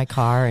Miami to get my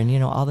car and,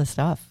 all this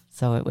stuff.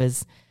 So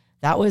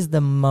that was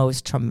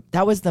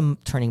the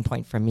turning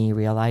point for me,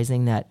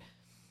 realizing that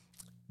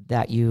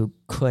you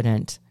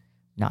couldn't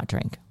not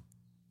drink.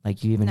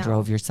 Like you even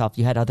drove yourself.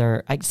 You had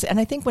and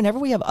I think whenever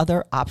we have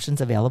other options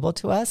available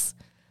to us,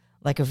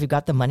 like if we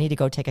got the money to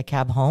go take a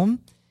cab home,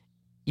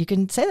 you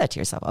can say that to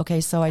yourself.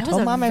 Okay, so I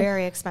told Mom. It was a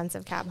very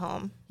expensive cab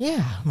home.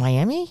 Yeah,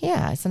 Miami.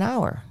 Yeah, it's an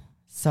hour.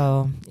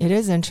 So it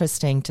is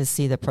interesting to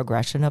see the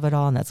progression of it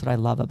all. And that's what I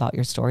love about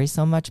your story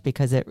so much,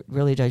 because it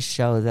really does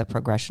show the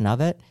progression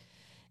of it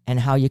and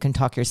how you can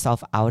talk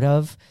yourself out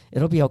of,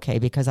 it'll be okay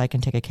because I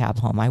can take a cab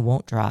home. I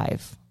won't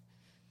drive.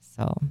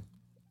 So.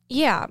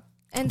 Yeah.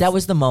 And that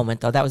was the moment,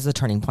 though. That was the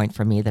turning point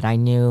for me, that I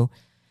knew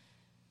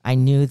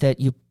that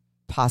you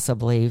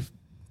probably,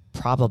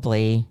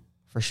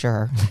 for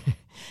sure,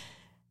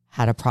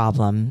 had a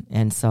problem.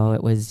 And so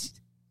it was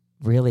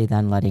really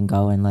then letting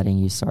go and letting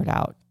you sort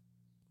out,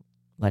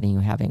 letting you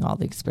having all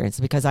the experience.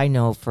 Because I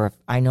know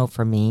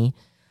for me,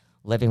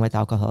 living with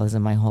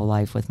alcoholism my whole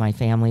life, with my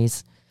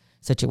family's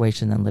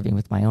situation and living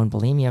with my own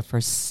bulimia for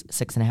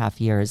 6.5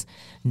 years,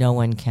 no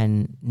one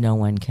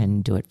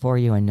can do it for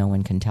you, and no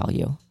one can tell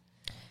you.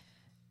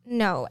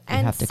 No. You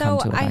have to come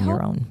to it on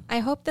your own. I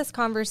hope this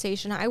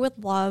conversation, I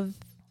would love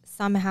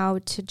somehow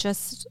to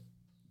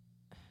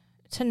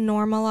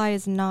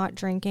normalize not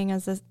drinking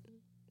as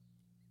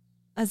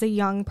a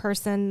young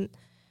person,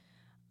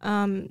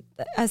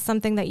 as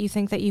something that you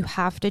think that you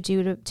have to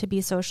do to be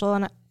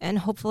social, and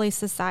hopefully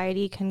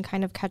society can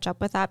kind of catch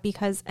up with that,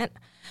 because, and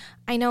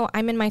I know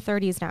I'm in my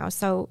 30s now,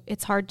 so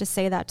it's hard to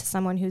say that to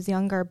someone who's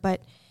younger,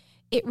 but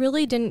it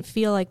really didn't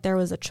feel like there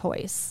was a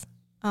choice.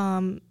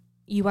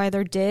 You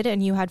either did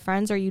and you had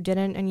friends, or you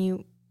didn't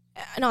and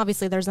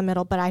obviously there's a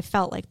middle, but I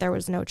felt like there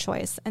was no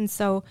choice. And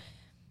so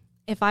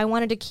if I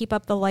wanted to keep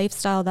up the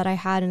lifestyle that I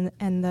had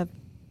and the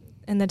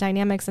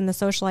dynamics and the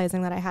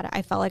socializing that I had,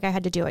 I felt like I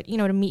had to do it,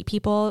 to meet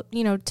people,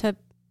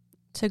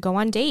 to go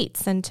on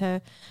dates and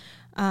to,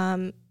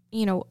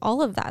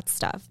 all of that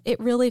stuff. It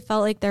really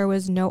felt like there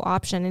was no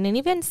option. And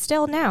even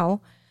still now,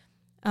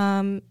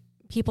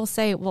 people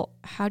say, well,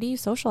 how do you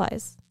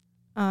socialize?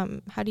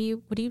 What do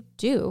you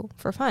do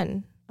for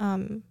fun?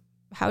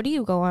 How do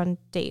you go on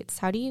dates?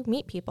 How do you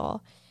meet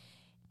people?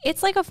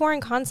 It's like a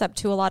foreign concept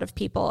to a lot of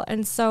people.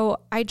 And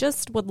so I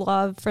just would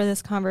love for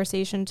this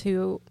conversation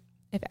to,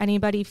 if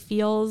anybody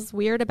feels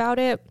weird about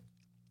it,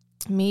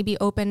 maybe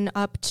open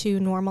up to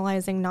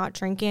normalizing not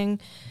drinking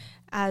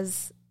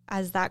as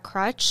that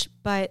crutch.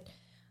 But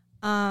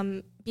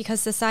because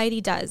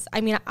society does.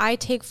 I mean, I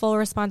take full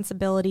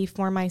responsibility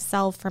for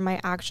myself, for my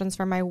actions,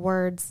 for my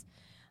words,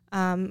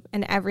 and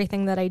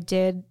everything that I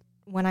did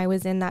when I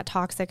was in that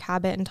toxic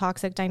habit and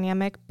toxic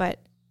dynamic. But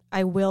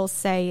I will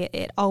say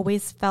it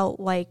always felt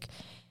like,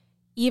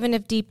 even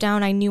if deep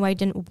down I knew I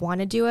didn't want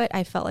to do it,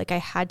 I felt like I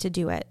had to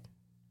do it.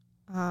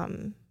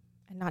 And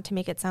not to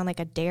make it sound like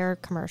a DARE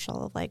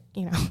commercial, like,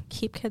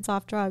 keep kids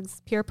off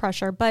drugs, peer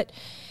pressure. But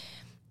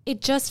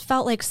it just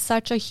felt like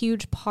such a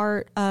huge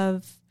part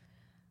of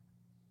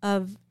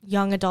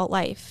young adult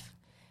life,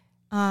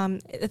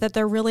 that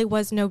there really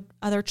was no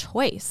other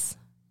choice.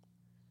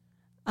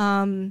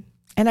 And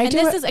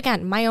this is,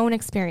 again, my own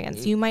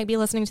experience. You might be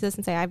listening to this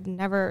and say, I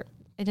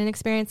didn't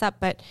experience that,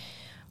 but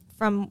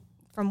from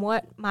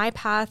what my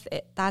path,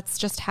 that's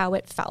just how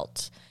it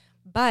felt.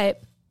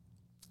 But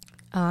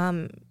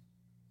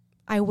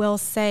I will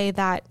say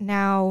that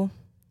now,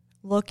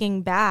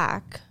 looking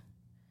back,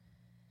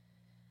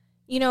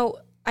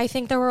 I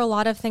think there were a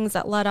lot of things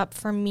that led up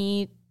for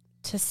me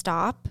to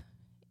stop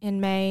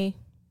in May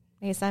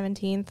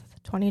 17th,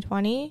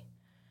 2020.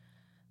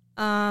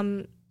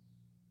 But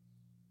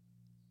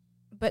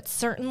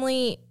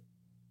certainly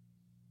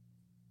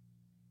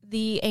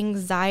the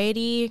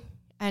anxiety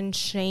and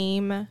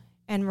shame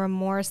and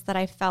remorse that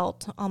I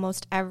felt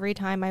almost every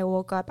time I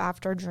woke up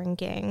after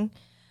drinking,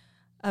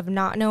 of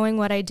not knowing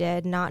what I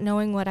did, not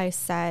knowing what I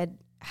said,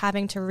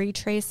 having to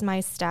retrace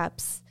my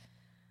steps,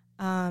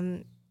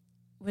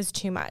 was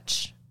too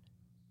much.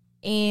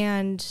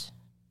 And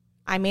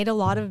I made a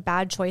lot of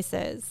bad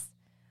choices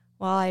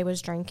while I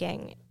was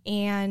drinking.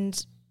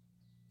 And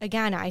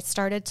again, I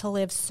started to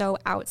live so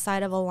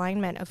outside of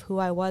alignment of who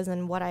I was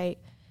and what I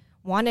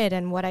wanted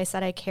and what I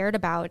said I cared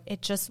about.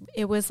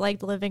 It was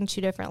like living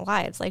two different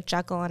lives, like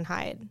Jekyll and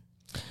Hyde.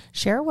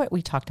 Share what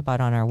we talked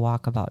about on our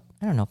walk about,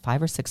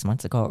 5 or 6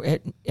 months ago.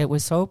 It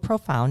was so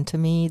profound to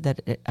me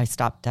that I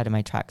stopped dead in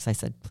my tracks. I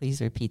said,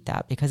 please repeat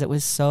that, because it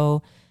was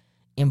so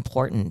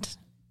important.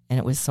 And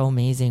it was so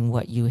amazing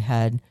what you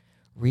had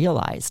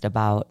realized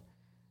about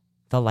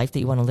the life that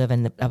you want to live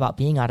and about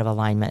being out of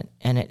alignment.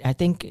 And I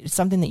think it's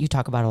something that you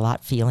talk about a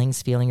lot, feeling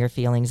your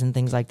feelings and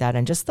things like that.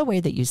 And just the way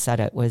that you said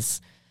it was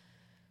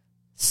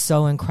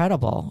so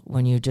incredible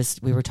when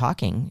we were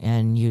talking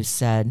and you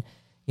said,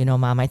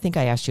 Mom, I think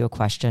I asked you a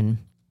question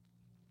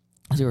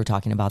as we were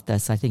talking about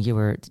this. I think you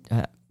were,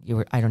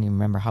 I don't even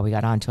remember how we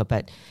got onto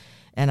it,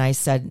 and I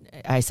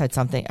said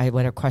something,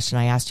 what a question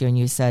I asked you, and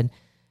you said,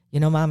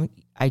 Mom,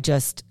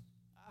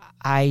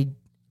 I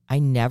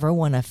never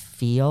want to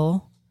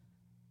feel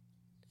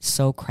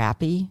so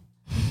crappy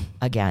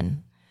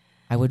again.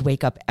 I would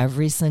wake up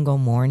every single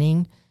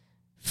morning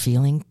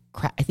feeling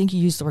I think you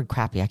used the word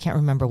crappy. I can't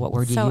remember what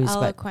word you used.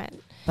 So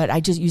eloquent.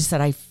 But you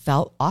said I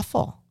felt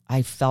awful.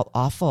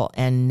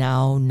 And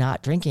now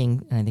not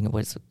drinking, and I think it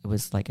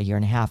was like a year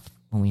and a half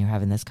when we were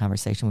having this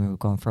conversation, we were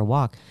going for a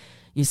walk.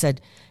 You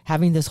said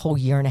having this whole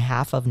year and a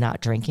half of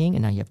not drinking,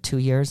 and now you have 2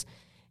 years,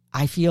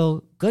 I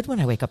feel good when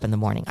I wake up in the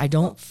morning. I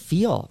don't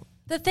feel.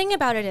 The thing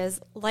about it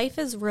is life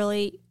is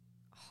really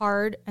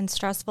hard and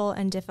stressful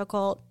and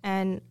difficult,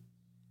 and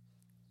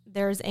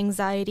there's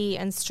anxiety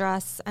and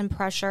stress and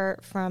pressure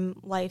from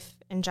life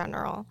in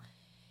general.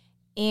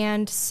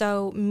 And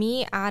so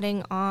me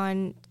adding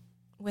on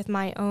with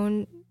my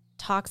own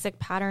toxic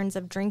patterns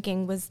of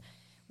drinking was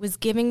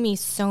giving me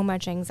so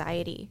much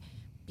anxiety,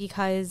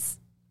 because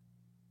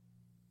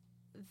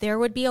there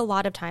would be a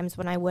lot of times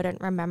when I wouldn't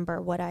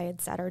remember what I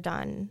had said or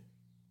done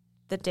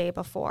the day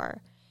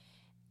before.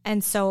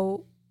 And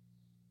so,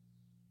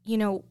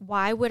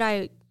 why would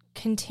I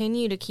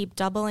continue to keep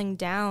doubling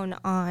down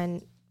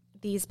on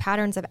these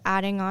patterns of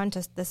adding on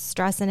to the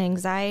stress and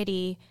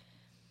anxiety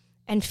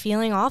and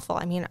feeling awful?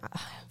 I mean,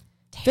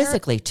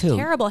 physically too.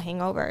 Terrible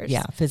hangovers.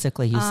 Yeah,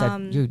 physically. You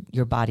said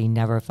your body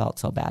never felt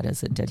so bad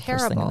as it did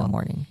first thing in the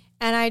morning.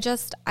 And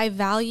I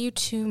value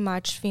too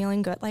much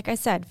feeling good. Like I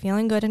said,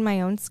 feeling good in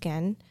my own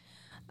skin,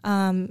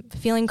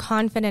 feeling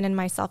confident in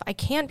myself. I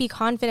can't be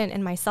confident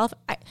in myself.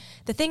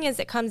 The thing is,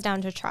 it comes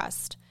down to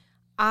trust.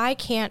 I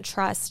can't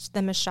trust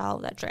the Michelle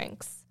that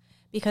drinks,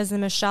 because the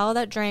Michelle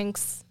that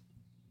drinks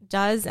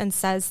does and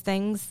says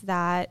things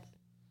that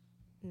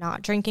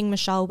not drinking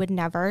Michelle would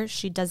never.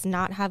 She does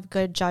not have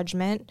good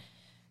judgment.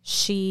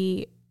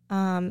 She,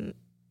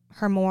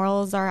 her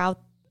morals are out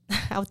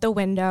the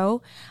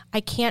window. I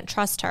can't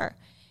trust her.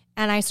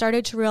 And I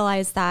started to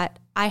realize that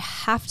I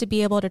have to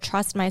be able to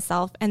trust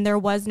myself. And there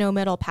was no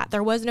middle path.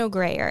 There was no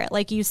gray area.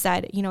 Like you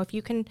said, if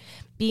you can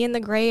be in the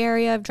gray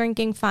area of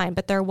drinking, fine.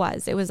 But it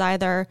was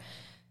either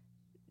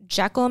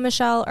Jekyll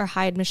Michelle or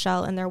Hyde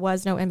Michelle. And there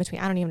was no in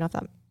between. I don't even know if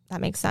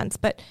that makes sense.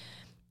 But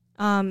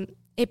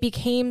it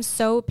became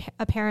so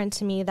apparent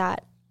to me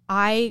that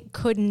I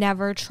could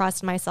never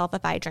trust myself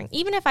if I drank.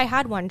 Even if I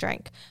had one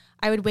drink,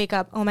 I would wake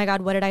up, oh my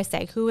God, what did I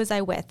say? Who was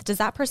I with? Does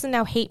that person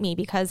now hate me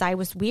because I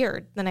was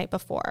weird the night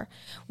before?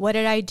 What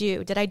did I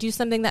do? Did I do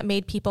something that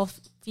made people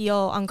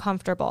feel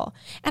uncomfortable?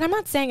 And I'm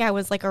not saying I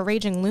was like a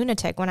raging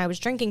lunatic when I was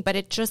drinking, but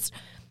it just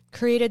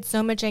created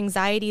so much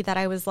anxiety that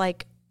I was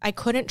like, I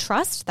couldn't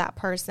trust that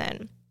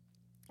person.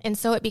 And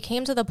so it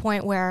became to the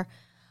point where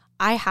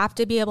I have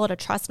to be able to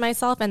trust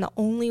myself. And the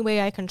only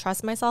way I can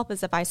trust myself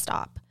is if I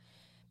stop,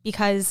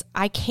 because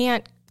I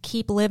can't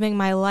keep living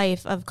my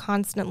life of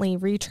constantly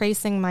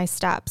retracing my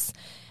steps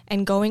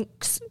and going,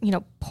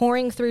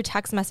 pouring through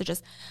text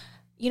messages,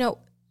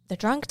 the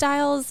drunk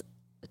dials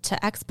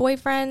to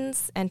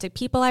ex-boyfriends and to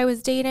people I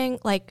was dating,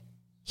 like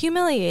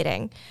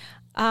humiliating.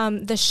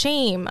 The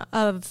shame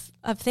of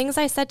things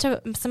I said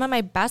to some of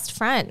my best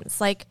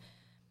friends. Like,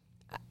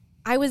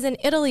 I was in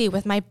Italy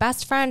with my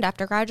best friend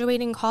after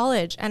graduating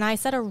college, and I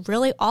said a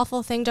really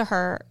awful thing to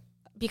her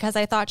because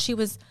I thought she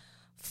was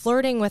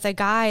flirting with a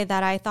guy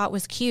that I thought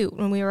was cute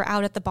when we were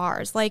out at the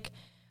bars. Like,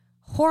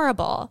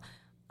 horrible.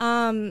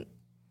 And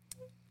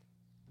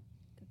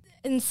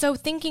so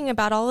thinking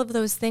about all of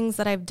those things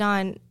that I've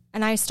done,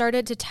 and I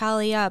started to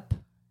tally up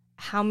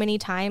how many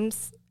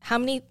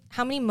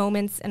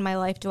moments in my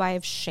life do I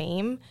have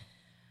shame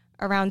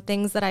around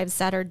things that I've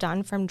said or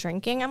done from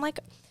drinking? I'm like,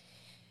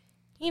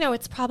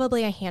 it's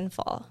probably a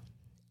handful.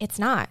 It's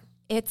not.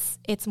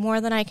 It's more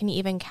than I can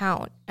even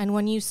count. And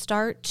when you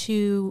start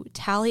to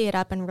tally it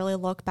up and really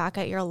look back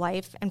at your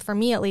life, and for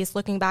me at least,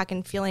 looking back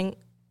and feeling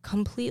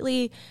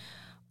completely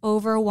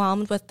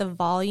overwhelmed with the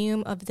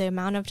volume of the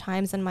amount of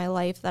times in my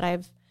life that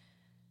I've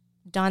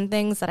done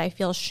things that I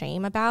feel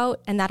shame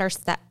about and that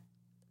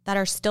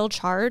are still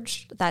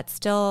charged, that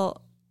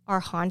still are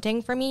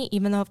haunting for me,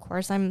 even though, of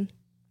course, I'm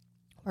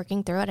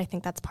working through it. I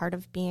think that's part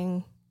of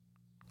being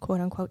quote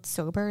unquote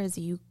sober, is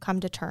you come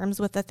to terms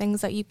with the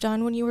things that you've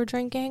done when you were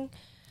drinking.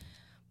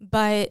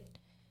 But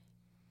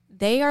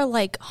they are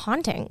like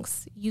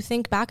hauntings. You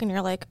think back and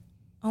you're like,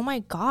 oh my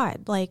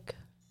God, like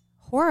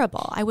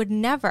horrible. I would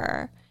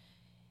never.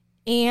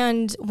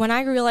 And when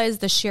I realized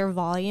the sheer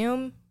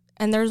volume,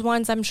 and there's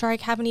ones I'm sure I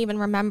haven't even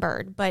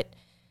remembered, but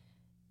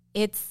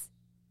it's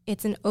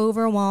an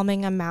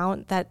overwhelming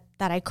amount that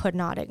I could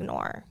not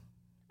ignore.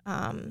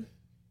 And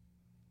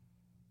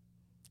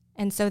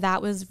so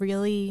that was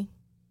really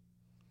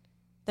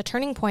the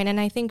turning point. And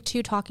I think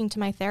too, talking to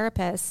my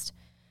therapist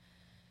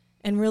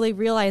and really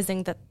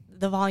realizing that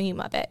the volume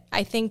of it,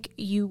 I think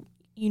you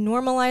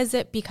normalize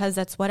it because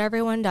that's what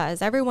everyone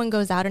does. Everyone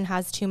goes out and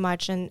has too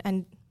much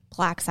and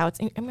blacks out.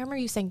 I remember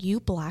you saying you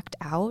blacked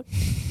out,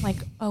 like,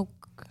 oh,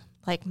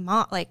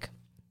 like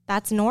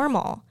that's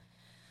normal,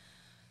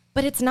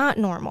 but it's not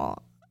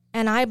normal.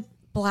 And I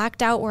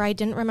blacked out where I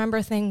didn't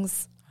remember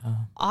things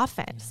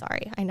often.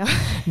 Sorry, I know.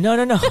 No.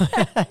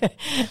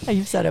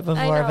 You've said it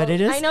before, but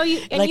it is. I know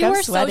you. And like you I'm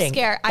were sweating. so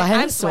scared.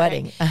 I'm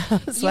sweating.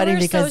 I'm sweating you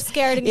were because so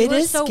scared and you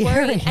were so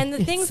scary. worried. And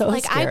the things so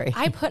like scary.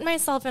 I put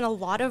myself in a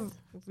lot of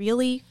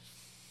really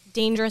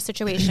dangerous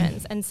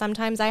situations, and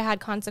sometimes I had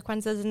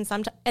consequences,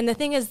 and the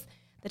thing is,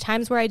 the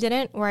times where I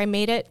didn't, where I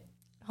made it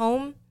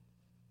home,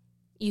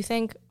 you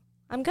think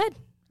I'm good.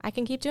 I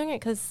can keep doing it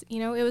because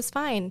it was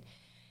fine.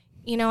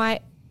 I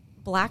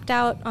blacked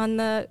out on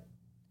the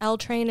L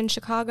train in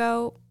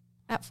Chicago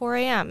at 4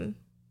 a.m.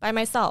 by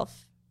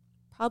myself.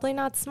 Probably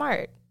not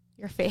smart.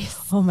 Your face.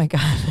 Oh my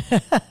God.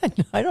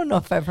 I don't know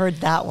if I've heard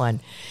that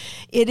one.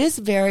 It is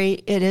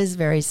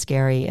very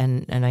scary,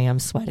 and I am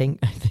sweating.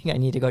 I think I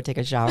need to go take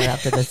a shower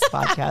after this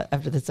podcast,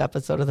 after this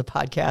episode of the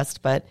podcast,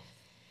 but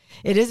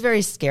it is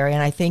very scary.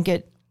 And I think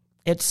it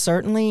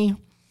certainly,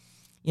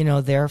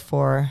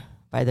 therefore,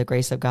 by the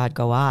grace of God,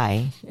 go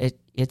I.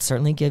 It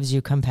certainly gives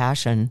you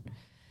compassion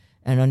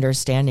and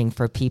understanding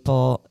for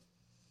people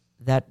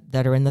that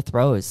are in the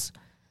throes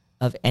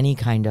of any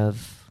kind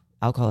of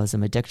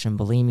alcoholism, addiction,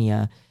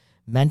 bulimia,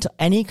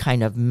 any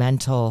kind of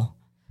mental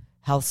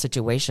health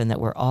situation that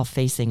we're all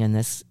facing in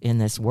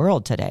this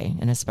world today.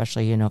 And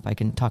especially, if I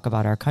can talk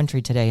about our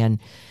country today. And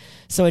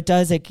so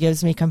it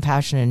gives me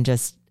compassion and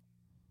just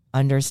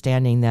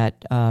understanding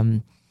that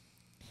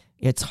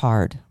it's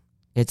hard.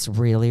 It's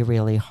really,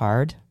 really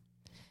hard.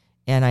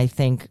 And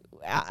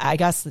I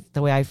guess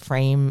the way I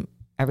frame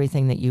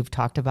everything that you've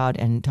talked about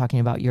and talking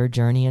about your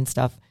journey and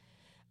stuff,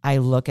 I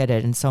look at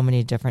it in so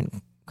many different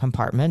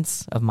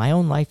compartments of my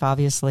own life,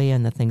 obviously,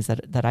 and the things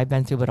that I've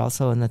been through, but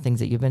also in the things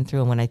that you've been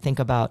through. And when I think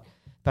about,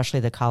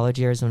 especially the college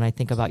years, when I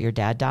think about your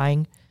dad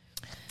dying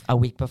a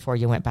week before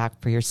you went back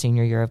for your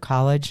senior year of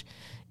college,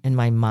 in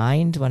my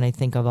mind, when I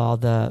think of all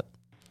the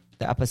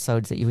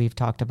episodes that we've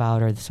talked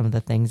about or some of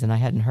the things, and I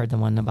hadn't heard the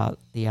one about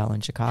the L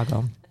in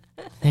Chicago.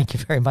 Thank you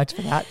very much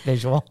for that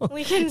visual.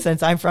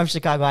 Since I'm from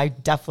Chicago, I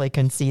definitely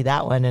can see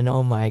that one. And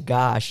oh my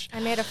gosh. I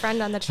made a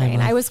friend on the train.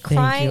 I was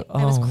crying.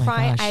 I was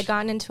crying. I had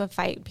gotten into a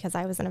fight because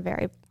I was in a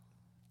very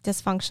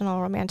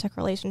dysfunctional romantic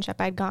relationship.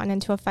 I'd gotten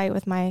into a fight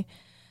with my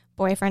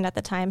boyfriend at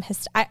the time,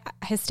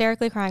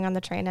 hysterically crying on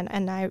the train.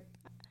 And I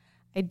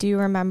do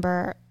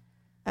remember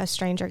a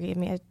stranger gave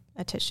me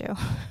a tissue.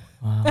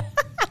 Wow.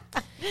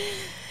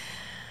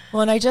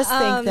 Well, and I just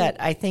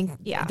think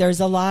there's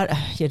a lot,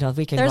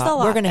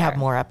 we're going to have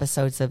more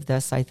episodes of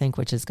this, I think,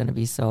 which is going to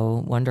be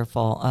so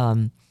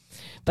wonderful.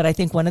 But I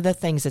think one of the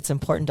things that's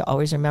important to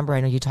always remember,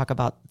 I know you talk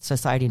about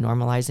society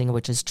normalizing,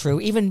 which is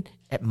true. Even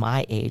at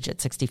my age, at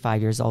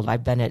 65 years old,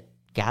 I've been at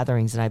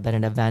gatherings and I've been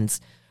at events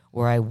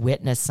where I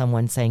witnessed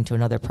someone saying to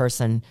another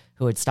person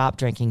who had stopped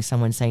drinking,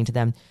 someone saying to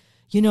them,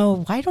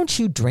 why don't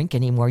you drink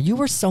anymore? You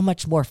were so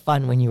much more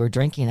fun when you were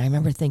drinking. And I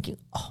remember thinking,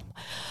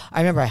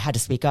 I had to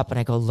speak up and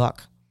I go,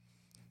 look,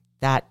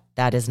 that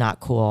is not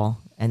cool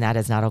and that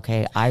is not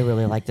okay. I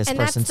really like this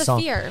person. And that's the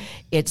fear.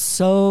 It's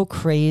so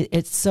crazy.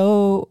 It's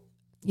so,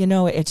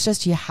 it's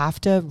just, you have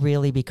to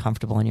really be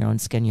comfortable in your own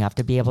skin. You have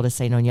to be able to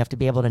say no, and you have to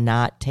be able to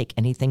not take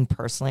anything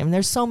personally. I mean,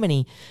 there's so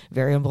many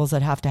variables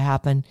that have to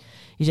happen.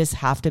 You just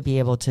have to be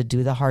able to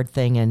do the hard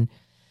thing and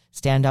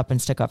stand up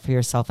and stick up for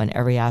yourself in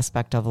every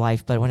aspect of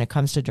life. But when it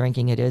comes to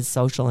drinking, it is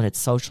social, and it's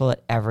social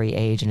at every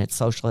age, and it's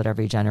social at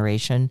every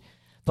generation.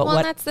 But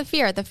and that's the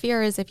fear. The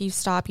fear is if you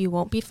stop, you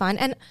won't be fun.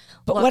 And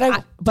what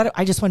I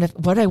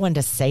wanted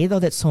to say though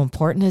that's so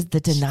important is the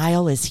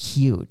denial is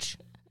huge.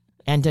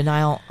 and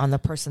denial on the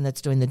person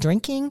that's doing the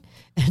drinking,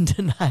 and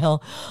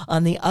denial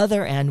on the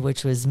other end,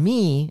 which was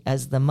me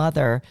as the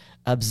mother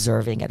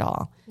observing it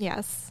all.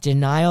 Yes.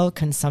 Denial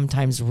can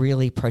sometimes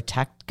really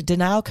protect.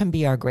 Denial can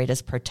be our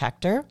greatest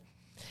protector,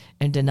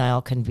 and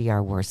denial can be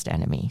our worst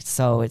enemy.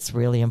 So it's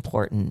really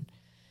important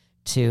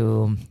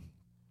to,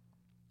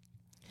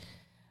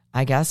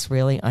 I guess,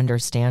 really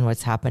understand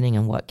what's happening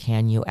and what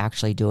can you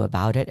actually do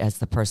about it as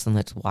the person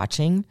that's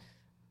watching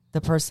the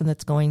person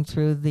that's going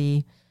through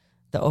the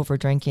over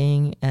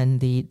drinking and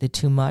the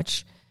too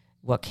much.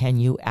 What can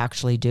you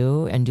actually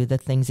do, and do the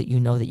things that you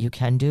know that you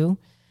can do,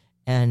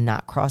 and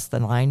not cross the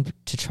line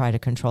to try to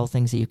control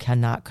things that you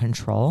cannot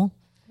control.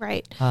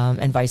 Right.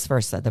 And vice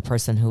versa. The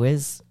person who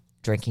is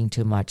drinking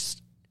too much,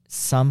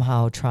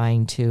 somehow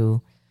trying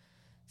to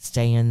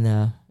stay in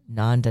the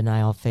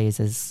non-denial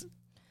phases,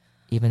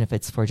 even if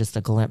it's for just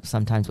a glimpse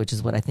sometimes, which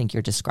is what I think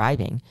you're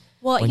describing,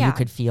 Well, when yeah. you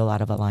could feel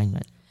out of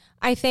alignment.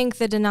 I think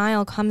the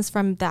denial comes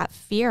from that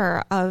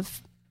fear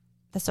of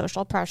the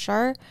social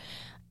pressure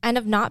and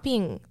of not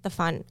being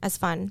fun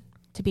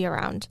to be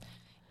around.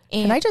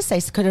 And Can I just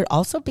say, could it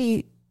also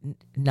be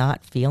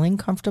not feeling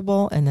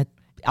comfortable, and that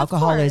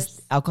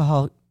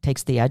alcohol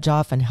takes the edge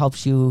off and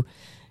helps you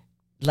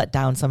let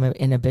down some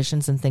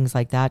inhibitions and things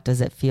like that?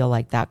 Does it feel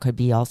like that could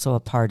be also a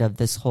part of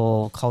this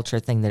whole culture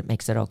thing that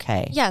makes it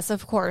okay? Yes,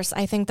 of course.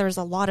 I think there's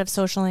a lot of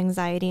social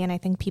anxiety, and I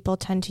think people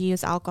tend to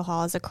use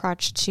alcohol as a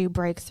crutch to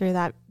break through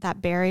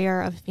that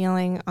barrier of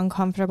feeling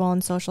uncomfortable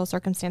in social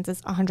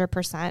circumstances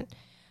 100%.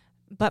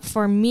 But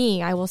for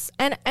me, I will,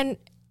 and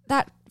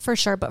that for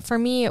sure, but for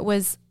me, it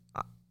was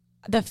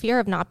the fear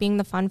of not being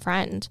the fun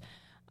friend,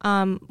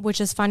 which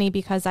is funny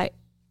because I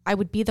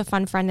would be the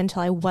fun friend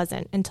until I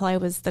wasn't, until I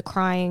was the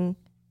crying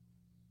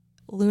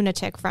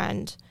lunatic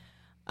friend.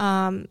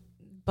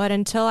 But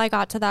until I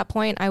got to that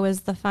point, I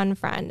was the fun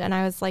friend. And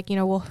I was like,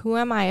 well, who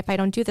am I if I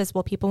don't do this?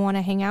 Will people want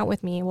to hang out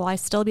with me? Will I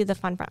still be the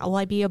fun friend? Will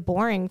I be a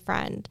boring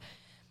friend?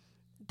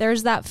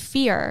 There's that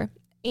fear.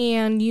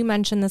 And you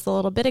mentioned this a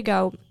little bit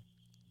ago.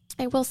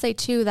 I will say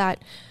too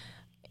that,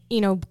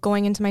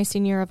 going into my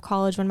senior year of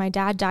college when my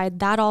dad died,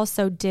 that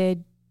also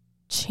did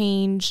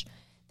change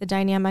the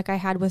dynamic I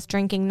had with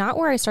drinking. Not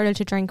where I started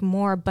to drink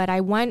more, but I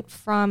went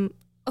from,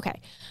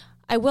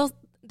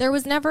 there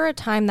was never a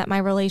time that my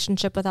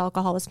relationship with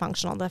alcohol was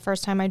functional. The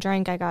first time I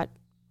drank, I got,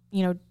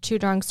 too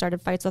drunk,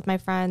 started fights with my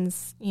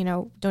friends,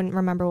 don't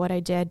remember what I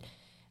did.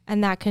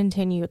 And that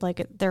continued.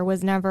 Like, there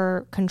was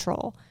never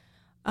control.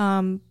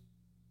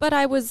 But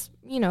I was,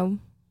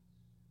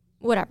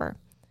 whatever.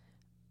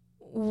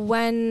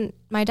 When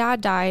my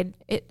dad died,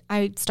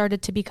 I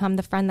started to become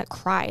the friend that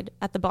cried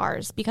at the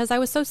bars because I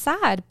was so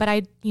sad, but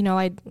I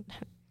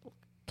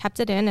kept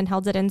it in and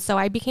held it in. So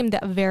I became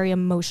a very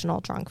emotional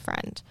drunk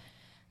friend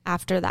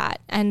after that.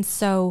 And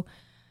so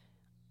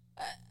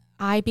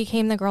I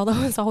became the girl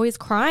that was always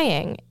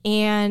crying,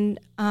 and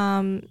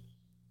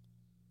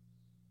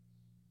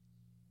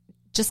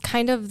just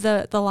kind of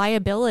the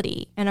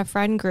liability in a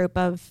friend group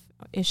of,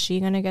 is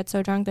she going to get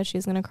so drunk that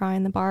she's going to cry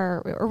in the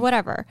bar or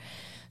whatever.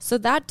 So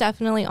that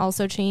definitely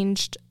also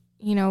changed,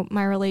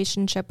 my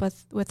relationship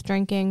with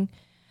drinking.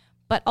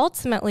 But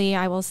ultimately,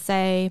 I will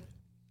say,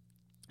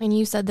 and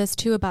you said this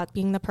too about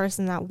being the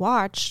person that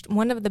watched,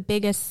 one of the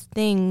biggest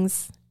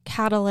things,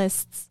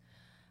 catalysts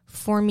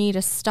for me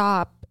to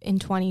stop in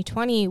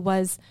 2020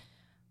 was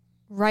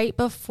right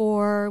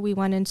before we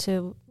went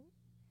into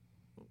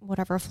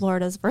whatever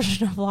Florida's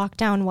version of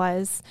lockdown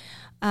was.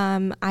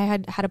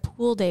 I had a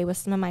pool day with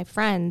some of my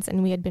friends,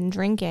 and we had been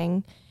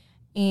drinking,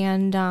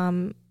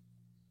 and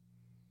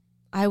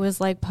I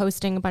was like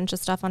posting a bunch of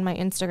stuff on my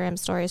Instagram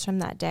stories from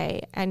that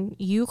day. And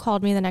you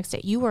called me the next day.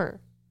 You were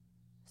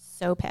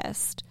so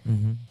pissed.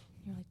 Mm-hmm.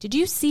 You're like, did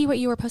you see what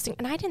you were posting?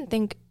 And I didn't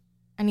think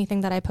anything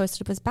that I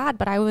posted was bad,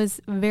 but I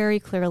was very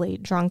clearly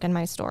drunk in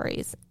my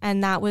stories.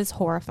 And that was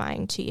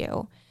horrifying to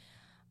you.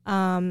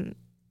 And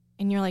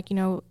you're like,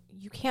 you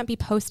can't be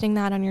posting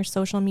that on your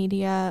social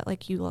media.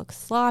 Like, you look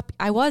sloppy.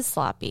 I was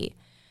sloppy.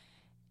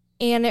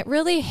 And it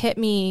really hit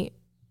me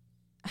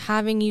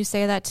having you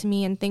say that to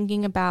me and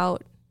thinking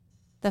about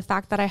the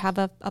fact that I have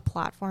a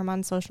platform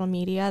on social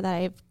media that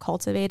I've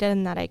cultivated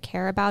and that I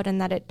care about,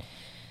 and that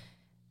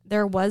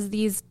there was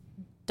these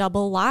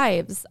double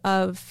lives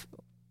of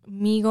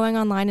me going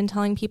online and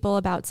telling people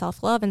about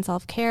self-love and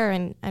self-care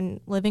and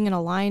living an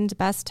aligned,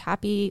 best,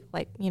 happy,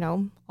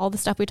 all the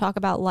stuff we talk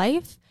about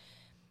life,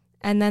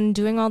 and then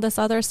doing all this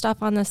other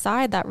stuff on the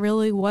side that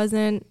really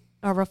wasn't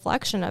a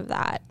reflection of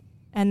that.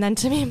 And then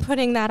to me,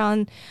 putting that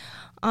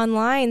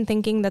online,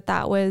 thinking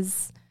that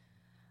was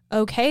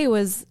okay,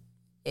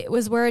 it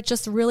was where it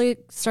just really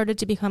started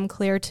to become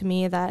clear to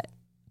me that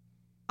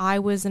I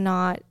was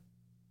not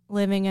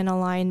living in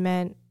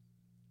alignment.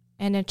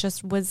 And it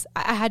just was,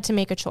 I had to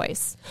make a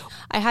choice.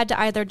 I had to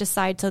either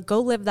decide to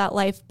go live that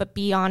life, but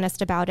be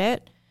honest about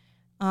it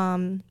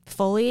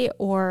fully,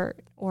 or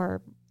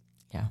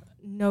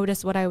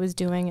notice what I was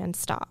doing and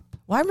stop.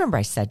 Well, I remember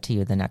I said to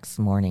you the next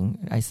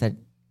morning, I said,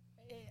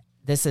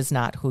 this is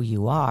not who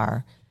you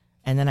are.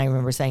 And then I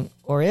remember saying,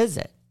 or is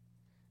it?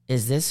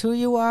 is this who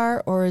you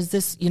are? Or is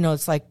this,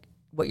 it's like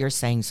what you're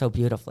saying so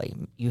beautifully.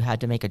 You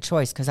had to make a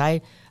choice. Because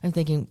I'm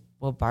thinking,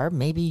 well, Barb,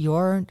 maybe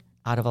you're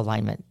out of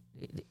alignment.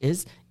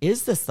 Is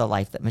this the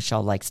life that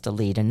Michelle likes to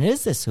lead? And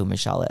is this who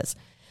Michelle is?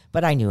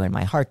 But I knew in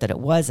my heart that it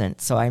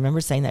wasn't. So I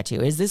remember saying that to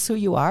you. Is this who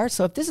you are?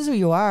 So if this is who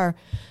you are,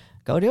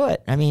 go do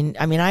it. I mean,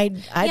 I at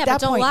that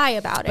but don't point, lie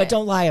about it. But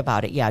don't lie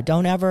about it. Yeah,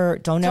 don't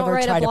ever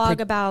write try a blog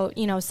to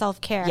about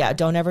self-care. Yeah,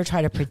 don't ever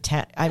try to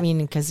pretend. I mean,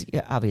 because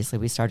obviously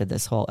we started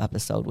this whole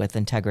episode with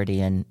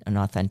integrity and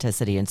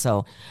authenticity, and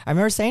so I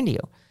remember saying to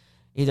you,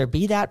 either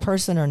be that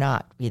person or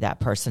not be that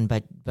person.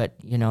 But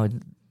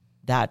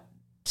that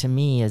to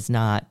me is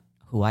not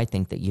who I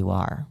think that you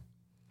are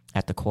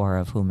at the core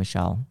of who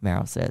Michelle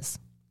Maros is.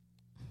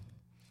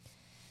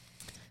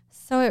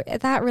 So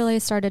that really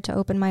started to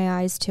open my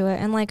eyes to it.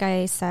 And like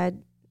I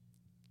said,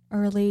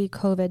 early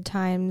COVID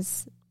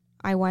times,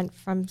 I went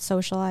from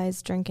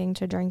socialized drinking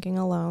to drinking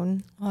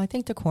alone. Well, I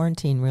think the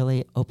quarantine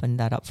really opened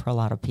that up for a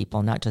lot of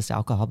people, not just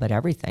alcohol, but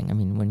everything. I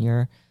mean, when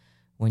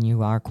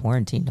you are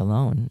quarantined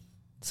alone,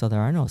 so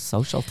there are no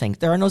social things.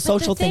 There are no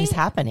social things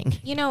happening.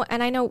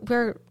 And I know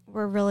we're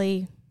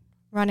really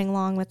running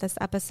long with this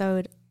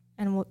episode,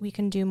 and we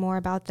can do more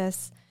about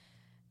this.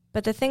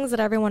 But the things that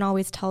everyone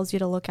always tells you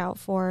to look out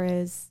for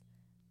is,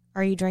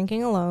 are you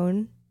drinking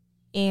alone,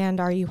 and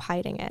are you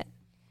hiding it?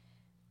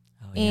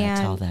 Oh yeah,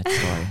 tell that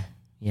story.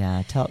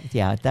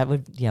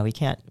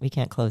 We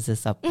can't close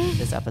this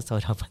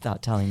episode up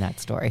without telling that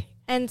story.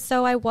 And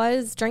so I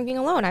was drinking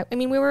alone. I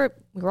mean, we were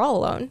all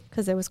alone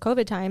because it was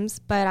COVID times,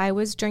 but I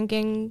was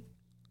drinking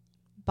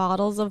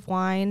bottles of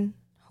wine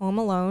home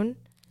alone.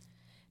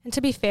 And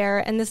to be fair,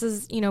 and this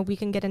is, we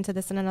can get into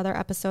this in another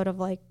episode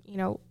of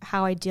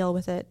how I deal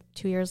with it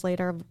 2 years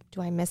later.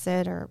 Do I miss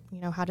it, or,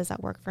 how does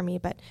that work for me?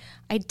 But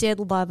I did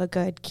love a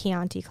good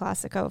Chianti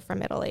Classico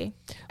from Italy.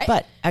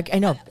 But I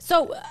know.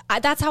 So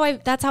that's how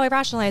I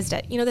rationalized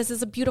it. This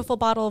is a beautiful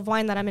bottle of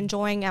wine that I'm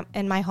enjoying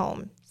in my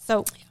home.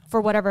 So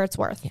for whatever it's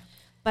worth. Yeah.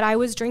 But I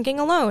was drinking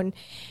alone,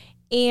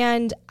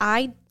 and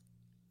I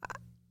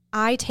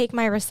take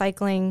my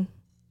recycling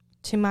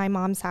to my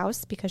mom's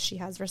house because she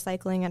has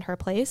recycling at her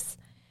place.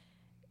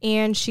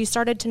 And she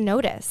started to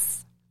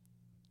notice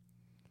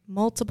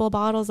multiple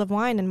bottles of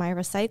wine in my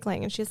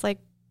recycling. And she's like,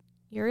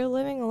 you're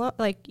living alone.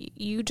 Like,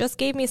 you just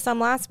gave me some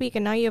last week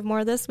and now you have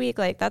more this week.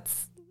 Like,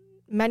 that's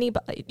many.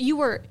 You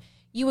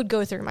would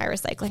go through my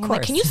recycling. I'm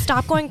like, can you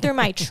stop going through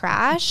my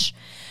trash?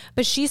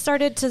 But she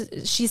said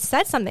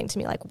something to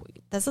me like,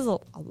 this is a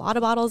lot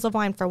of bottles of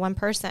wine for one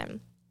person.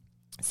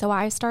 So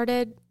I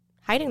started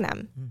hiding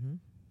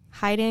them,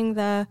 hiding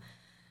the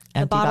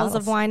bottles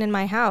of wine in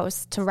my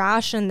house to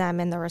ration them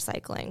in the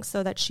recycling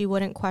so that she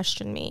wouldn't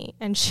question me.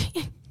 And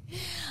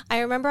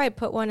I remember I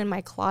put one in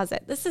my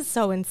closet. This is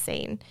so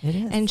insane. It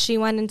is. And she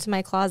went into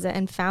my closet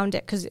and found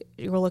it because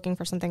you were looking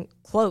for something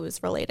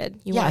clothes related.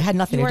 It had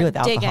nothing to do with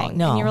alcohol.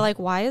 No. And you were like,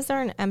 why is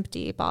there an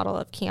empty bottle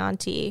of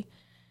Chianti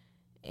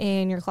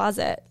in your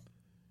closet?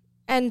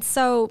 And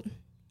so,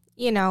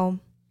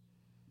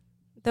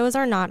 those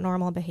are not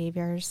normal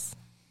behaviors.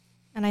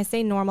 And I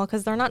say normal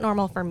because they're not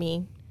normal for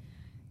me.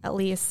 At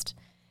least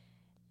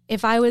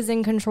if I was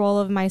in control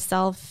of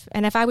myself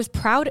and if I was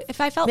proud,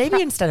 if I felt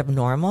maybe instead of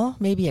normal,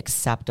 maybe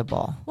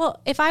acceptable. Well,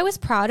 if I was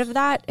proud of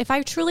that, if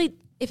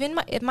in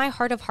my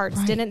heart of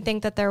hearts didn't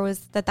think that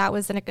that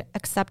was an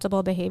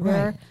acceptable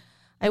behavior,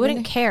 I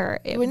wouldn't care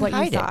what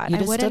you thought.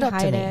 I wouldn't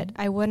hide it.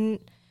 I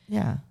wouldn't.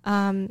 Yeah.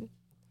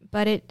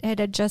 But it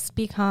had just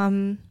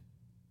become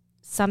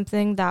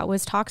something that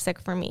was toxic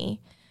for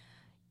me.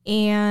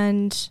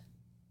 And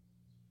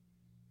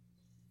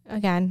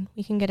again,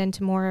 we can get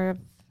into more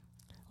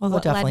of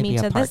what led me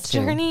to this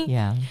journey.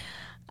 Yeah.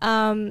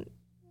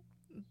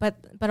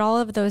 But all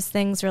of those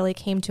things really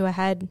came to a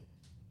head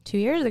 2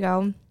 years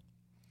ago.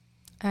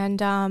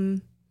 And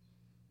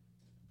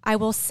I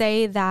will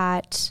say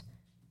that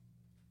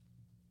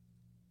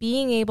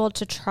being able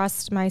to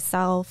trust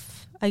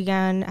myself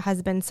again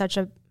has been such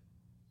a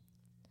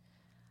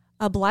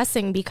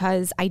blessing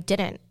because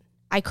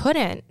I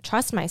couldn't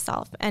trust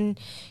myself. And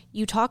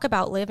you talk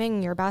about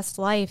living your best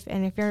life.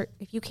 And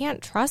if you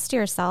can't trust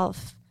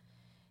yourself,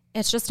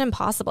 it's just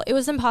impossible. It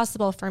was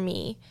impossible for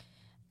me.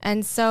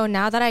 And so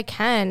now that I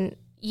can,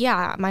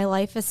 my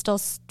life is still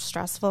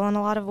stressful in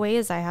a lot of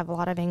ways. I have a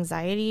lot of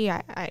anxiety.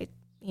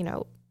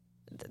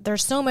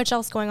 There's so much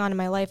else going on in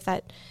my life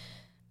that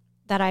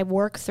I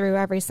work through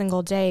every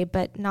single day,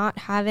 but not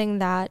having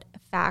that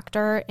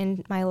factor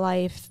in my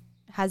life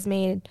has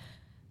made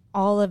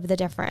all of the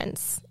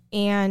difference.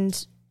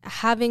 And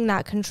having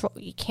that control,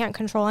 you can't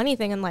control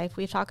anything in life.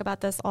 We talk about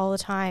this all the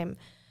time.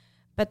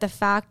 But the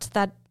fact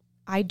that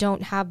I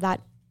don't have that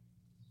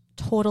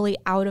totally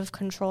out of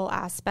control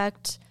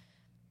aspect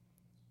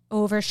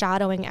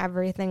overshadowing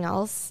everything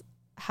else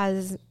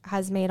has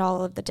made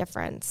all of the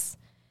difference.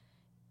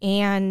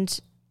 And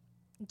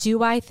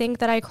do I think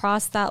that I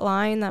crossed that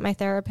line that my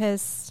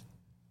therapist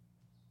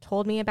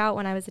told me about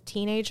when I was a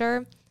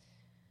teenager?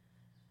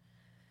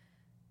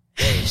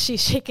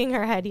 She's shaking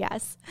her head,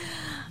 yes.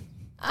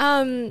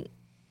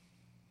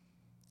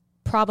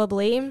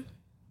 Probably.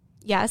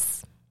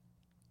 Yes.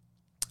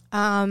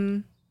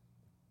 And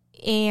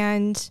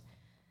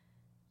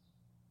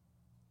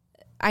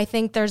I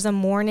think there's a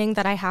mourning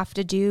that I have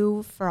to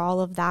do for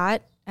all of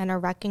that, and a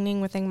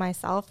reckoning within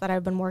myself that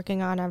I've been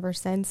working on ever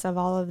since, of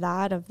all of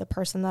that, of the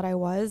person that I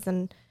was,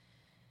 and,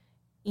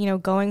 you know,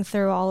 going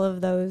through all of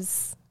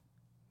those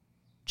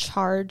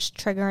charged,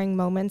 triggering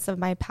moments of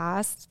my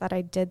past that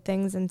I did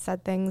things and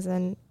said things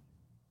and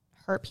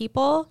hurt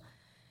people,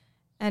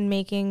 and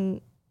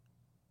making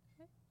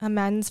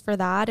amends for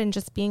that and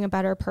just being a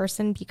better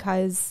person,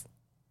 because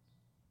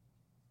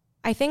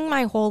I think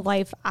my whole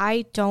life,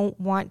 I don't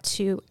want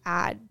to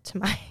add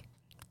to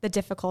the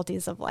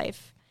difficulties of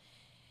life.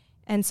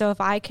 And so if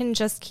I can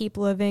just keep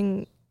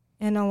living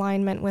in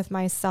alignment with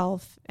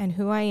myself and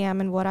who I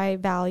am and what I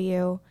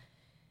value,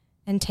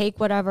 and take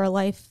whatever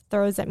life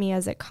throws at me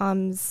as it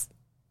comes,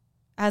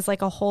 as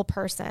like a whole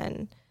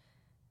person,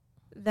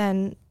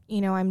 then,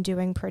 you know, I'm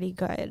doing pretty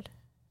good.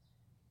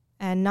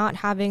 And not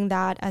having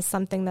that as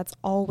something that's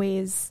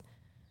always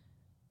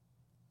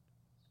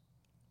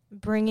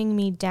bringing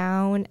me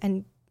down,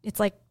 and it's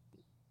like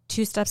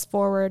 2 steps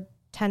forward,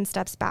 10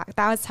 steps back.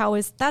 That's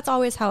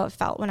always how it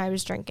felt when I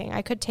was drinking.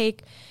 I could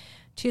take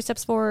 2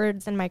 steps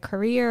forwards in my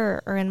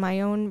career, or in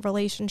my own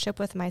relationship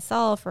with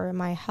myself, or in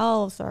my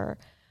health, or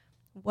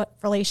what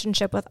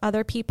relationship with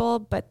other people,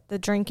 but the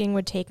drinking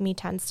would take me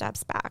 10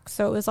 steps back.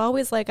 So it was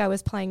always like I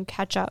was playing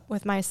catch up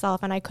with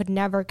myself, and I could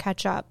never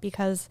catch up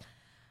because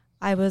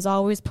I was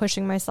always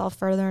pushing myself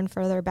further and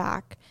further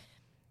back.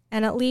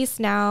 And at least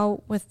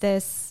now with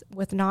this,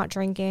 with not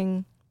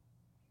drinking,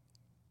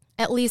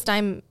 at least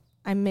I'm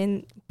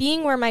in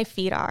being where my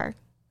feet are.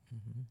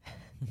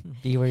 Mm-hmm.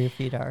 Be where your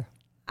feet are.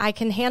 I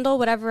can handle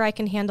whatever I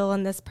can handle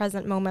in this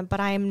present moment,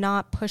 but I am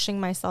not pushing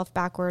myself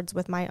backwards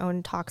with my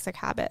own toxic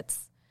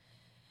habits.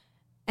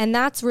 And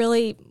that's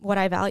really what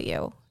I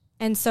value.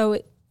 And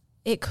so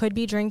it could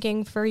be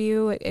drinking for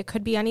you. It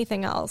could be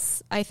anything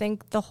else. I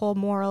think the whole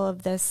moral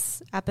of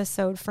this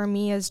episode for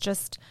me is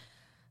just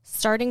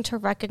starting to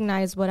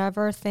recognize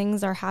whatever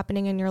things are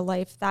happening in your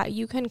life that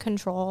you can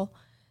control,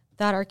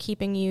 that are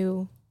keeping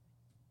you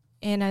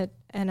in a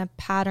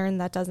pattern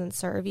that doesn't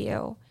serve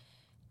you.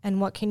 And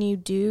what can you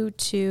do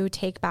to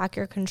take back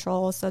your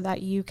control so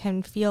that you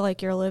can feel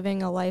like you're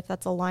living a life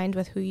that's aligned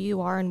with who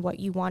you are and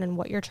what you want and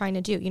what you're trying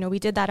to do. You know, we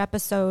did that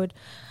episode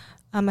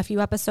a few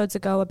episodes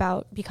ago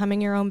about becoming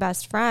your own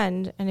best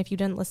friend. And if you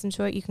didn't listen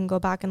to it, you can go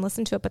back and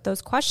listen to it. But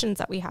those questions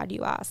that we had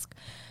you ask,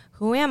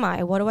 who am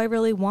I? What do I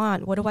really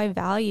want? What do I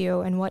value?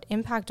 And what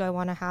impact do I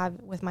want to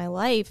have with my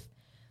life?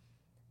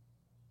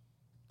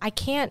 I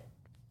can't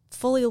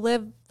fully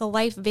live the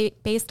life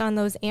based on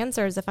those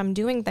answers if I'm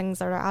doing things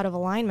that are out of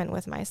alignment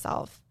with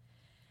myself.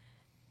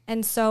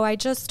 And so I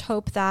just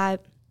hope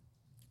that,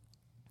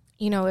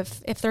 you know,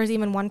 if there's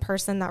even one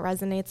person that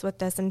resonates with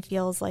this and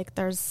feels like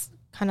there's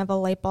kind of a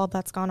light bulb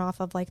that's gone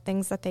off of like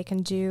things that they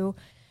can do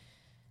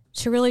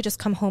to really just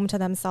come home to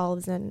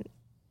themselves and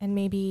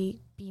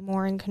maybe be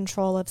more in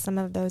control of some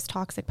of those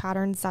toxic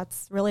patterns,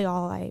 that's really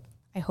all I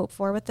hope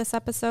for with this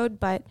episode.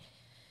 But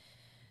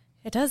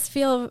it does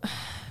feel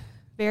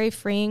very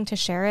freeing to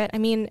share it. I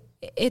mean,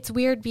 it's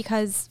weird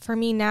because for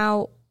me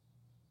now,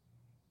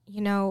 you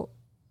know,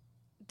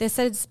 this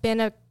has been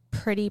a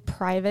pretty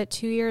private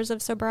 2 years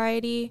of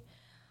sobriety.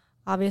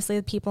 Obviously,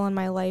 the people in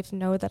my life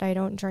know that I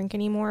don't drink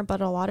anymore,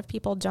 but a lot of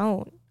people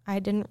don't. I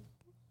didn't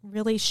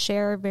really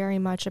share very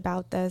much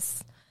about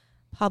this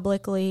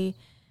publicly,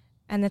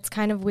 and it's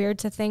kind of weird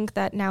to think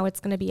that now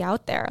it's going to be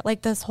out there.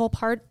 Like this whole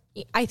part,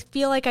 I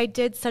feel like I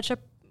did such a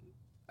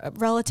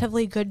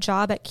relatively good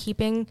job at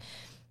keeping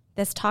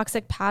this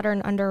toxic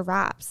pattern under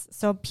wraps.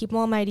 So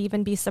people might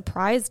even be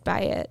surprised by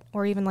it,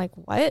 or even like,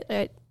 what?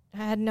 I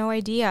had no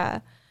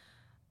idea.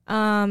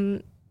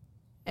 And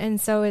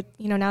so it,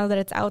 you know, now that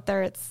it's out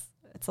there, it's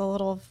a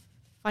little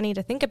funny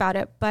to think about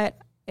it, but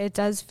it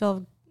does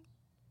feel,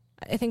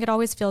 I think it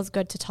always feels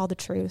good to tell the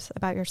truth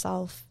about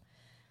yourself.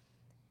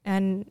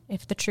 And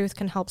if the truth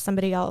can help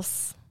somebody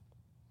else,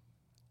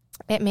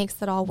 it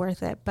makes it all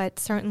worth it. But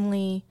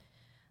certainly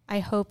I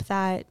hope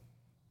that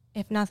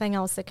if nothing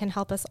else, it can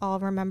help us all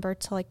remember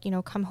to, like, you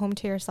know, come home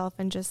to yourself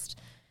and just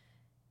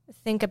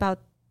think about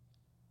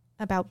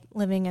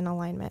living in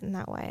alignment in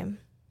that way.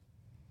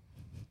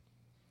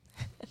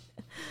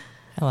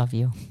 I love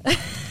you.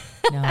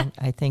 No,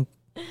 I think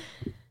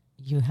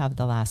you have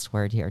the last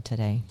word here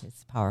today.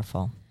 It's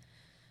powerful.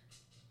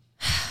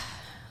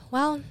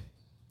 Well,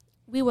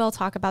 we will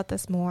talk about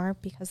this more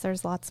because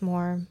there's lots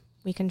more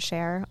we can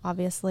share,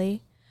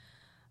 obviously.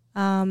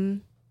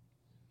 But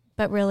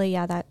really,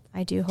 yeah, that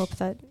I do hope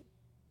that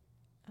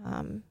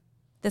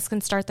this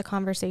can start the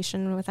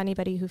conversation with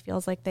anybody who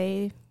feels like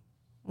they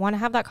want to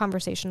have that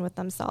conversation with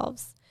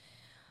themselves.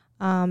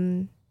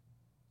 And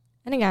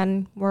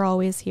again, we're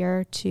always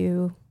here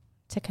to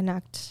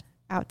connect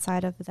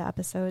outside of the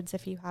episodes.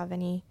 If you have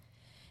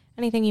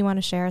anything you want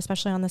to share,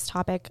 especially on this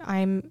topic,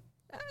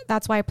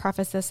 that's why I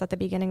preface this at the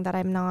beginning that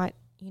I'm not,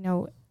 you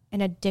know,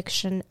 an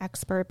addiction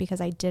expert,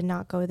 because I did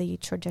not go the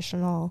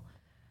traditional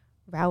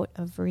route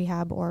of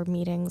rehab or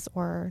meetings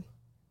or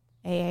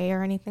AA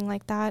or anything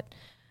like that.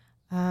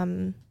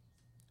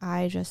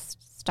 I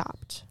just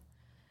stopped.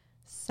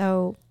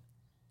 So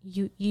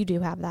you do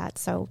have that.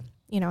 So,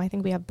 I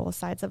think we have both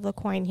sides of the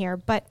coin here,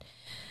 but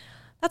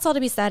that's all to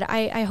be said.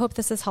 I hope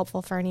this is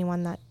helpful for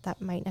anyone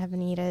that might have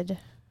needed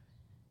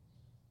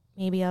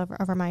maybe a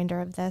reminder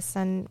of this,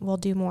 and we'll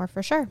do more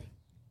for sure.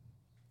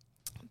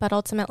 But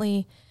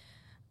ultimately,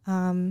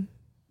 I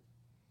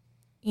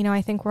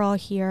think we're all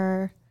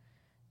here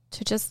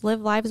to just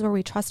live lives where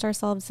we trust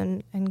ourselves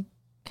and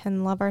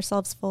can love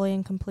ourselves fully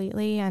and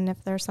completely. And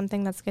if there's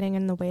something that's getting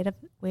in the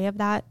way of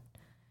that,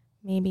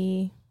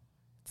 maybe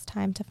it's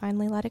time to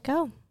finally let it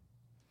go.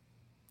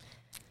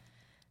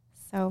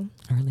 So,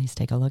 or at least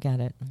take a look at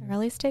it.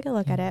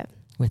 At it.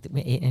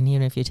 And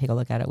even if you take a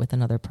look at it with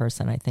another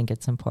person, I think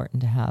it's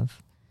important to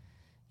have,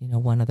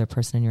 one other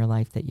person in your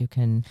life that you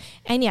can,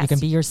 and yes, you can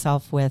be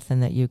yourself with,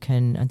 and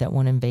that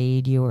won't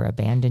invade you or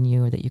abandon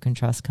you, or that you can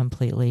trust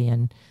completely.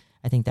 And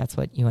I think that's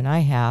what you and I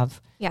have.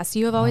 Yes,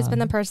 you have always been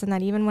the person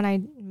that even when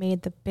I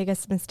made the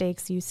biggest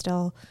mistakes, you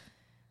still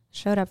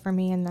showed up for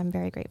me, and I'm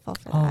very grateful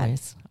for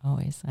that.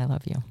 Always. I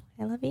love you.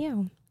 I love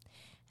you.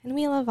 And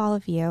we love all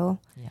of you.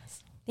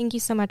 Yes. Thank you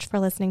so much for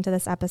listening to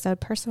this episode.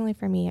 Personally,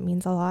 for me, it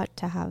means a lot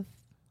to have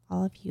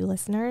all of you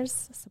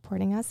listeners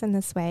supporting us in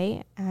this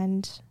way.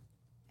 And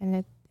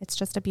it's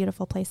just a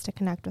beautiful place to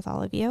connect with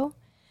all of you.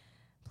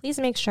 Please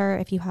make sure,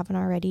 if you haven't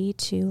already,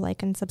 to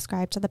like and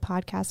subscribe to the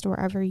podcast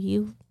wherever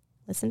you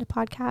listen to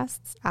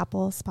podcasts,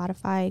 Apple,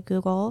 Spotify,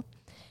 Google.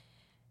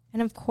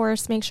 And of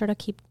course, make sure to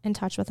keep in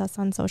touch with us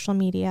on social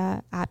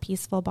media at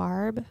Peaceful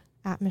Barb,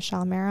 at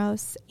Michelle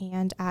Maros,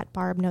 and at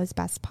Barb Knows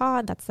Best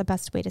Pod. That's the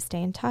best way to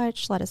stay in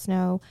touch. Let us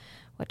know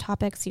what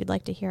topics you'd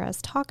like to hear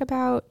us talk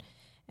about,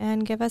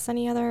 and give us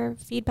any other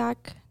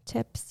feedback,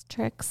 tips,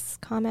 tricks,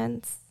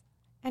 comments,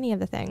 any of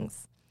the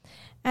things.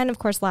 And of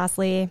course,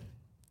 lastly,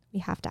 we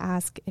have to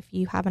ask, if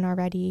you haven't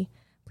already,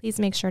 please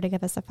make sure to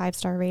give us a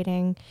 5-star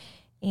rating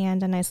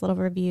and a nice little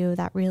review.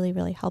 That really,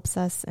 really helps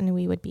us, and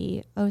we would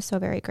be so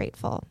very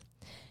grateful.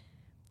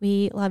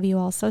 We love you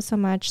all so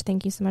much.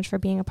 Thank you so much for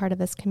being a part of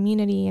this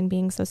community and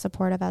being so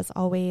supportive as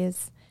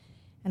always.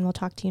 And we'll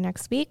talk to you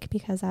next week,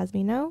 because as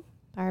we know,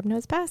 Barb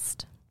knows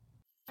best.